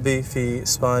 في عربي, في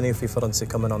إسباني, وفي فرنسي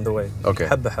coming on the way. Okay.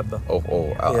 حبة.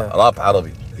 راب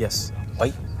عربي. Yes.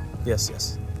 طيب. Yes.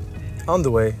 On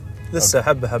the way. لسه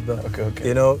حبة. Okay.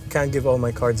 You know, can't give all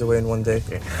my cards away in one day.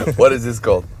 What is this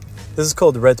called? This is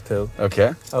called Red Pill. Okay.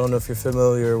 I don't know if you're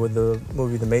familiar with the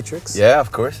movie The Matrix. Yeah,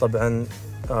 of course. طبعا,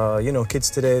 you know, kids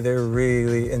today, they're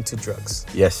really into drugs.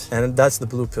 Yes. And that's the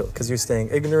blue pill, because you're staying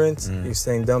ignorant, you're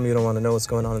staying dumb, you don't want to know what's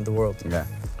going on in the world. Yeah.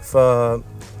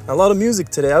 A lot of music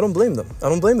today, I don't blame them. I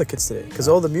don't blame the kids today, because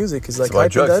all the music is like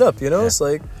hyping that up, you know? It's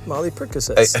like Molly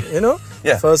Percocets, you know?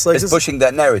 Yeah. It's like it's pushing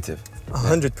that narrative.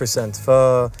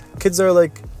 100%. Kids are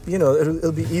like, you know,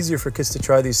 it'll be easier for kids to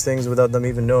try these things without them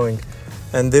even knowing.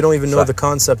 And they don't even know the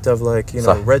concept of, like, you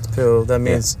know, red pill. That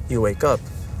means you wake up.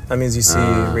 That means you see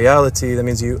reality. That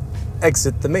means you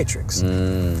exit the matrix.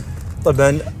 But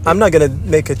Ben, I'm not gonna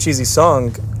make a cheesy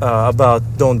song about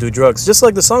don't do drugs. Just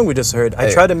like the song we just heard, I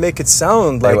try to make it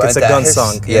sound like it's a gun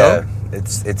song. You know?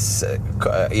 It's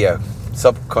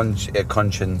subconscious.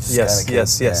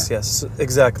 Yes.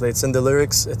 Exactly. It's in the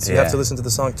lyrics. You have to listen to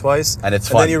the song twice, and it's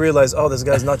fun. And then you realize, oh, this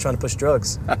guy's not trying to push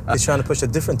drugs. He's trying to push a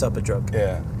different type of drug.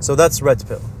 Yeah. So that's Red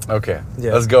Pill. Okay.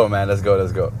 Yeah. Let's go, man. Let's go.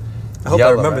 I hope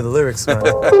I remember the lyrics, man.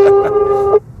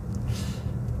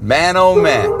 Man, oh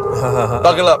man.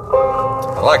 Buckle up.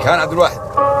 راكان عبد الواحد.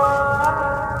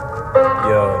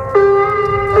 Yo.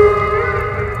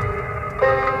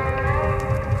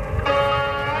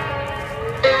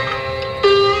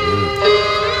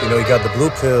 You know, you got the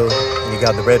blue pill and you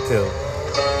got the red pill.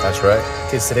 That's right.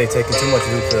 Kids today taking too much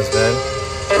blue pills, man.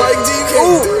 Mike D, you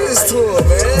can't do this to him,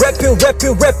 man.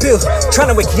 Red pill. Trying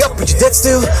to wake you up, but you're dead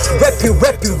still. Red pill.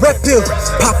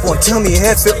 Pop one, tell me your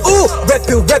head feel. Ooh, red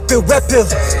pill.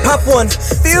 Pop one,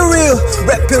 feel real.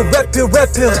 Red pill.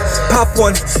 Pop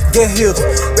one, get healed.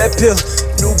 Red pill,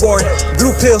 newborn.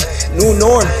 Blue pill, new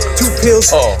norm. 2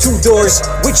 pills, 2 doors.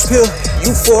 Which pill?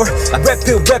 You for? Red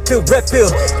pill.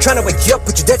 Trying to wake you up,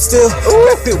 but you're dead still.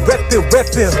 Red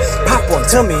pill. Pop one,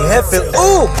 tell me your head feel.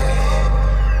 Ooh.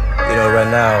 You know, right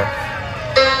now,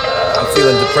 I'm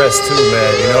feeling depressed too,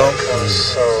 man, you know?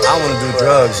 I want to do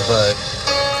drugs, but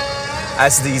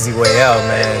that's the easy way out,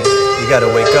 man. You gotta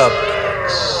wake up.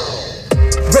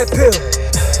 Red pill,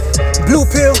 blue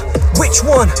pill, which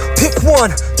one? Pick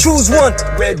one, choose one.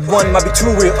 Red one might be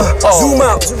too real. Zoom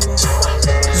out,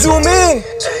 zoom in.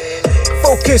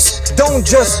 Focus, don't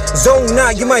just zone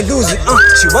out, you might lose it.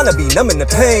 She wanna be numbing the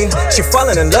pain. She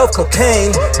falling in love,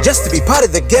 cocaine. Just to be part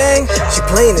of the gang, she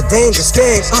playing a dangerous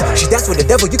game. She dance with the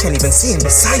devil, you can't even see him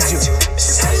beside you.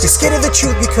 You're scared of the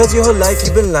truth because your whole life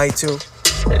you've been lied to.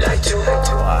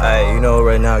 You know,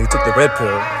 right now, you took the red pill.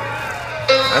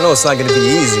 I know it's not gonna be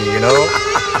easy, you know?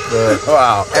 But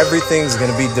everything's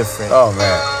gonna be different. Oh,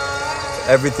 man.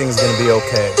 Everything's gonna be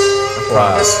okay. I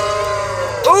promise.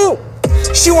 Ooh!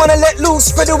 She wanna let loose,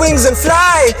 spread her wings and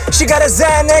fly. She got a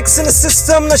Xanax in the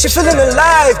system, now she feeling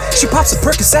alive. She pops a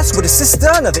Percocets with her sister,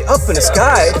 now they up in the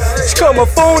sky. She call my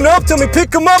phone up, tell me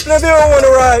pick 'em up, now they all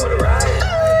wanna ride.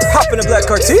 Hop in a black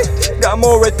car T, got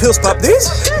more red pills, pop these.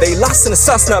 They lost in the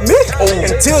sauce, not me.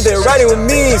 Until they're riding with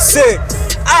me, sick.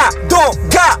 I don't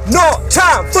got no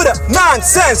time for the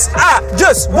nonsense. I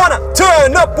just wanna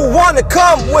turn up or wanna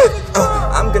come with.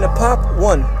 I'm gonna pop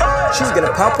one. She's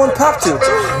gonna pop one, pop two.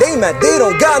 They mad, they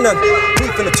don't got none. We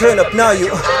finna turn up now,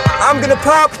 you. I'm gonna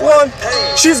pop one.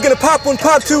 She's gonna pop one,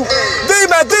 pop two. They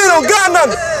mad, they don't got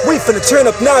none. We finna turn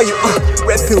up now, you.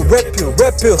 Red pill.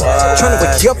 Tryna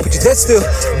wake you up, but you dead still.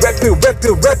 Red pill.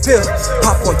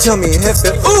 Pop one, tell me your head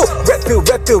feel. Ooh, red pill.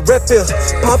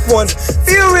 Pop one,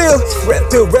 feel real. Red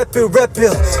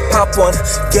pill. Pop one,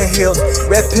 get healed.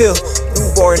 Red pill,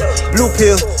 newborn. Blue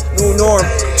pill, new norm.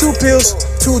 2 pills,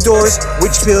 2 doors,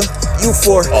 which pill? You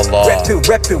for Allah. Red pill,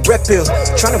 red pill, red pill.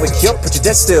 Tryna wake you up, but you're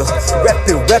dead still. Red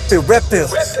pill, red pill, red pill.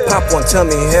 Pop one, tell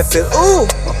me head feel. Ooh.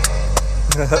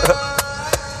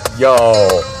 Yo,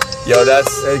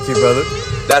 Thank you, brother.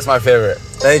 that's my favorite.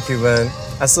 Thank you, man.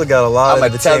 I still got a lot I'm in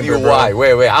gonna the tell chamber, you bro. why.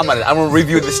 Wait, I'm gonna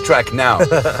review this track now.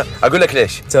 أقول لك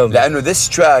ليش. Tell me. لأنه this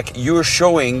track you're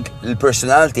showing the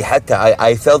personality. حتى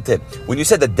I felt it when you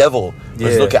said the devil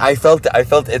was Yeah. looking. I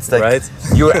felt it's like Right?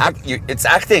 it's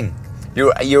acting.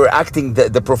 You're acting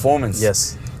the performance.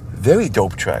 Yes. Very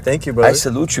dope track. Thank you, brother. I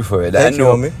salute you for it. Thank you,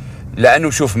 homie. لأنه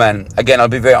شوف man. Again, I'll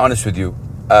be very honest with you.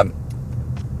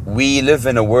 We live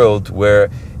in a world where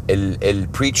el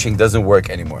preaching doesn't work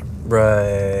anymore.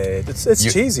 Right. It's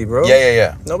cheesy, bro.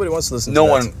 Yeah. Nobody wants to listen No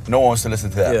to one wants to listen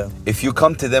to that. Yeah. If you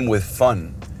come to them with fun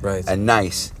Right. and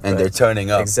nice and Right. they're turning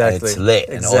up Exactly. and it's lit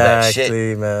and all that shit.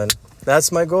 Exactly, man. That's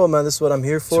my goal, man. This is what I'm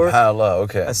here for. SubhanAllah,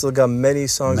 okay. I still got many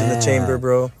songs in the chamber,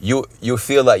 bro. You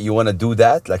feel like you want to do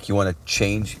that? Like you want to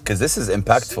change? Because this is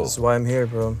impactful. This is why I'm here,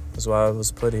 bro. This is why I was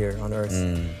put here on earth.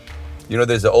 You know,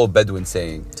 there's an old Bedouin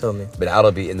saying Tell me.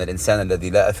 بالعربي إن الإنسان الذي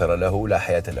لا أثر له لا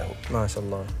حياة له.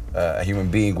 MashaAllah. A human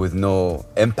being with no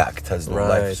impact has no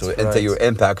life. Right, So right. your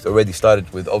impact already started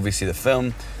with obviously the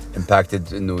film, impacted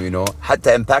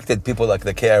حتى impacted people like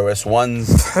the KRS Ones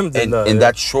Alhamdulillah, in yeah.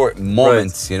 that short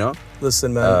moments, you know.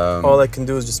 Listen, man, all I can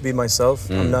do is just be myself.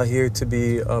 I'm not here to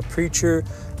be a preacher.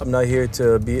 I'm not here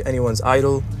to be anyone's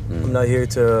idol. I'm not here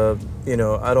to,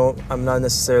 I'm not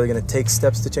necessarily going to take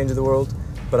steps to change the world.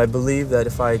 But I believe that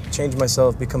if I change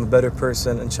myself, become a better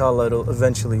person, inshallah, it'll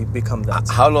eventually become that.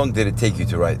 How long did it take you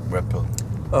to write Red Pill?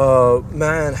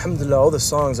 Man, alhamdulillah, all the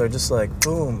songs are just like,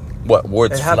 boom. What,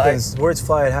 words It fly? happens, words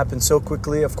fly, it happens so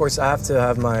quickly. Of course, I have to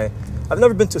have I've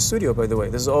never been to a studio, by the way.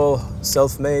 This is all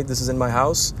self-made. This is in my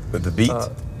house. With the beat?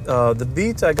 The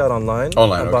beat I got online.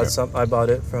 Online, I bought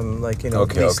it from leased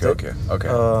it. Okay.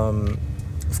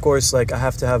 Of course, like I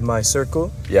have to have my circle.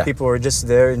 Yeah. People are just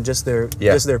there and just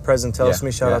their presence tells Yeah,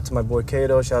 me. Shout yeah. out to my boy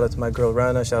Kato. Shout out to my girl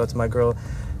Rana. Shout out to my girl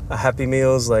Happy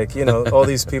Meals. Like, all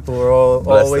these people are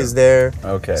Bless always them. there.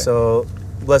 Okay. So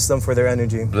bless them for their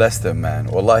energy. Bless them, man.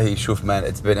 Wallahi, shuf, man,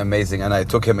 it's been amazing. And I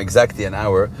took him exactly an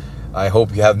hour. I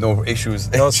hope you have no issues.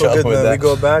 No, it's so inshallah, good, with man. that. We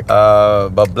go back.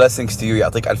 But blessings to you.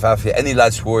 يعطيك ألف عافية. Any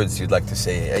last words you'd like to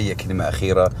say? أي كلمة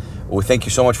أخيرة. Well, thank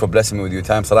you so much for blessing me with your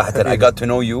time. صراحة, I got to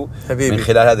know you حبيبي. من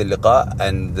خلال هذا اللقاء.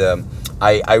 And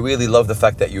I really love the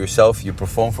fact that yourself, you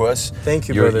perform for us. Thank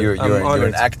you, you're, brother. You're, I'm you're honored.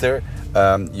 an actor.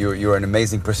 You're an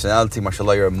amazing personality.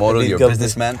 MashaAllah, you're a model. حبيب You're a قلبي.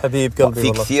 businessman. حبيب قلبي في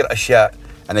والله. كثير أشياء.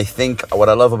 And I think what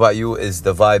I love about you is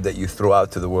the vibe that you throw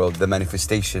out to the world, the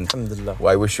manifestation. Alhamdulillah.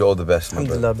 Well, I wish you all the best, my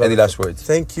Alhamdulillah, brother. Any brother. last words?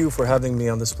 Thank you for having me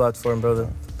on this platform, brother.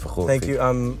 فخور Thank فيك.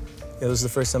 you. It was the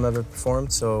first time I ever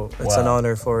performed, so it's an Wow.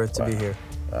 honor for it to be here.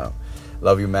 Wow.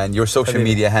 Love you, man. Your social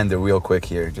Habibi. media handle, real quick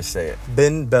here. Just say it.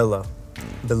 Bin Bella.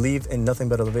 Believe in nothing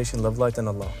but elevation, love, light, and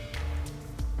Allah.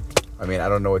 I mean, I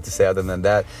don't know what to say other than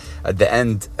that. At the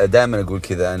end, دائما أقول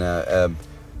كذا أنا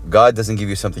God doesn't give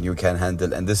you something you can't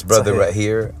handle. And this brother صحيح. right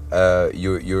here,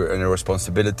 you're in a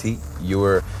responsibility.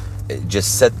 You're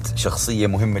just set شخصية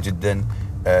مهمة جدا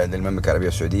للمملكة العربية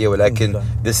السعودية. ولكن Alhamdulillah.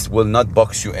 this will not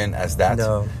box you in as that.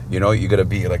 No. You gotta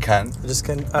be Rakan.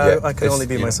 I can only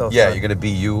be myself. Yeah, you're gonna be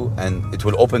you, and it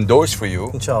will open doors for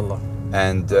you. Inshallah.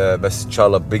 And بس إن شاء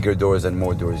الله bigger doors and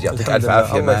more doors. يعطيك ألف Alhamdulillah.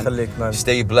 عافية, Allah man. يخليك, man.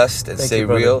 Stay blessed and Thank stay you,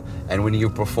 brother. real. And when you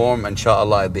perform,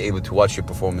 inshallah, I'll be able to watch your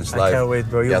performance live. I can't wait,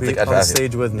 bro. You'll يعطيك be ألف on عافية.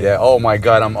 stage with me. Yeah. Oh my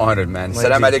God, I'm honored, man. My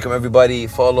Salam G. alaikum, everybody.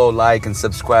 Follow, like, and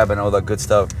subscribe, and all that good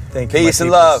stuff. Thank you, my Peace and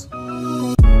peoples. love.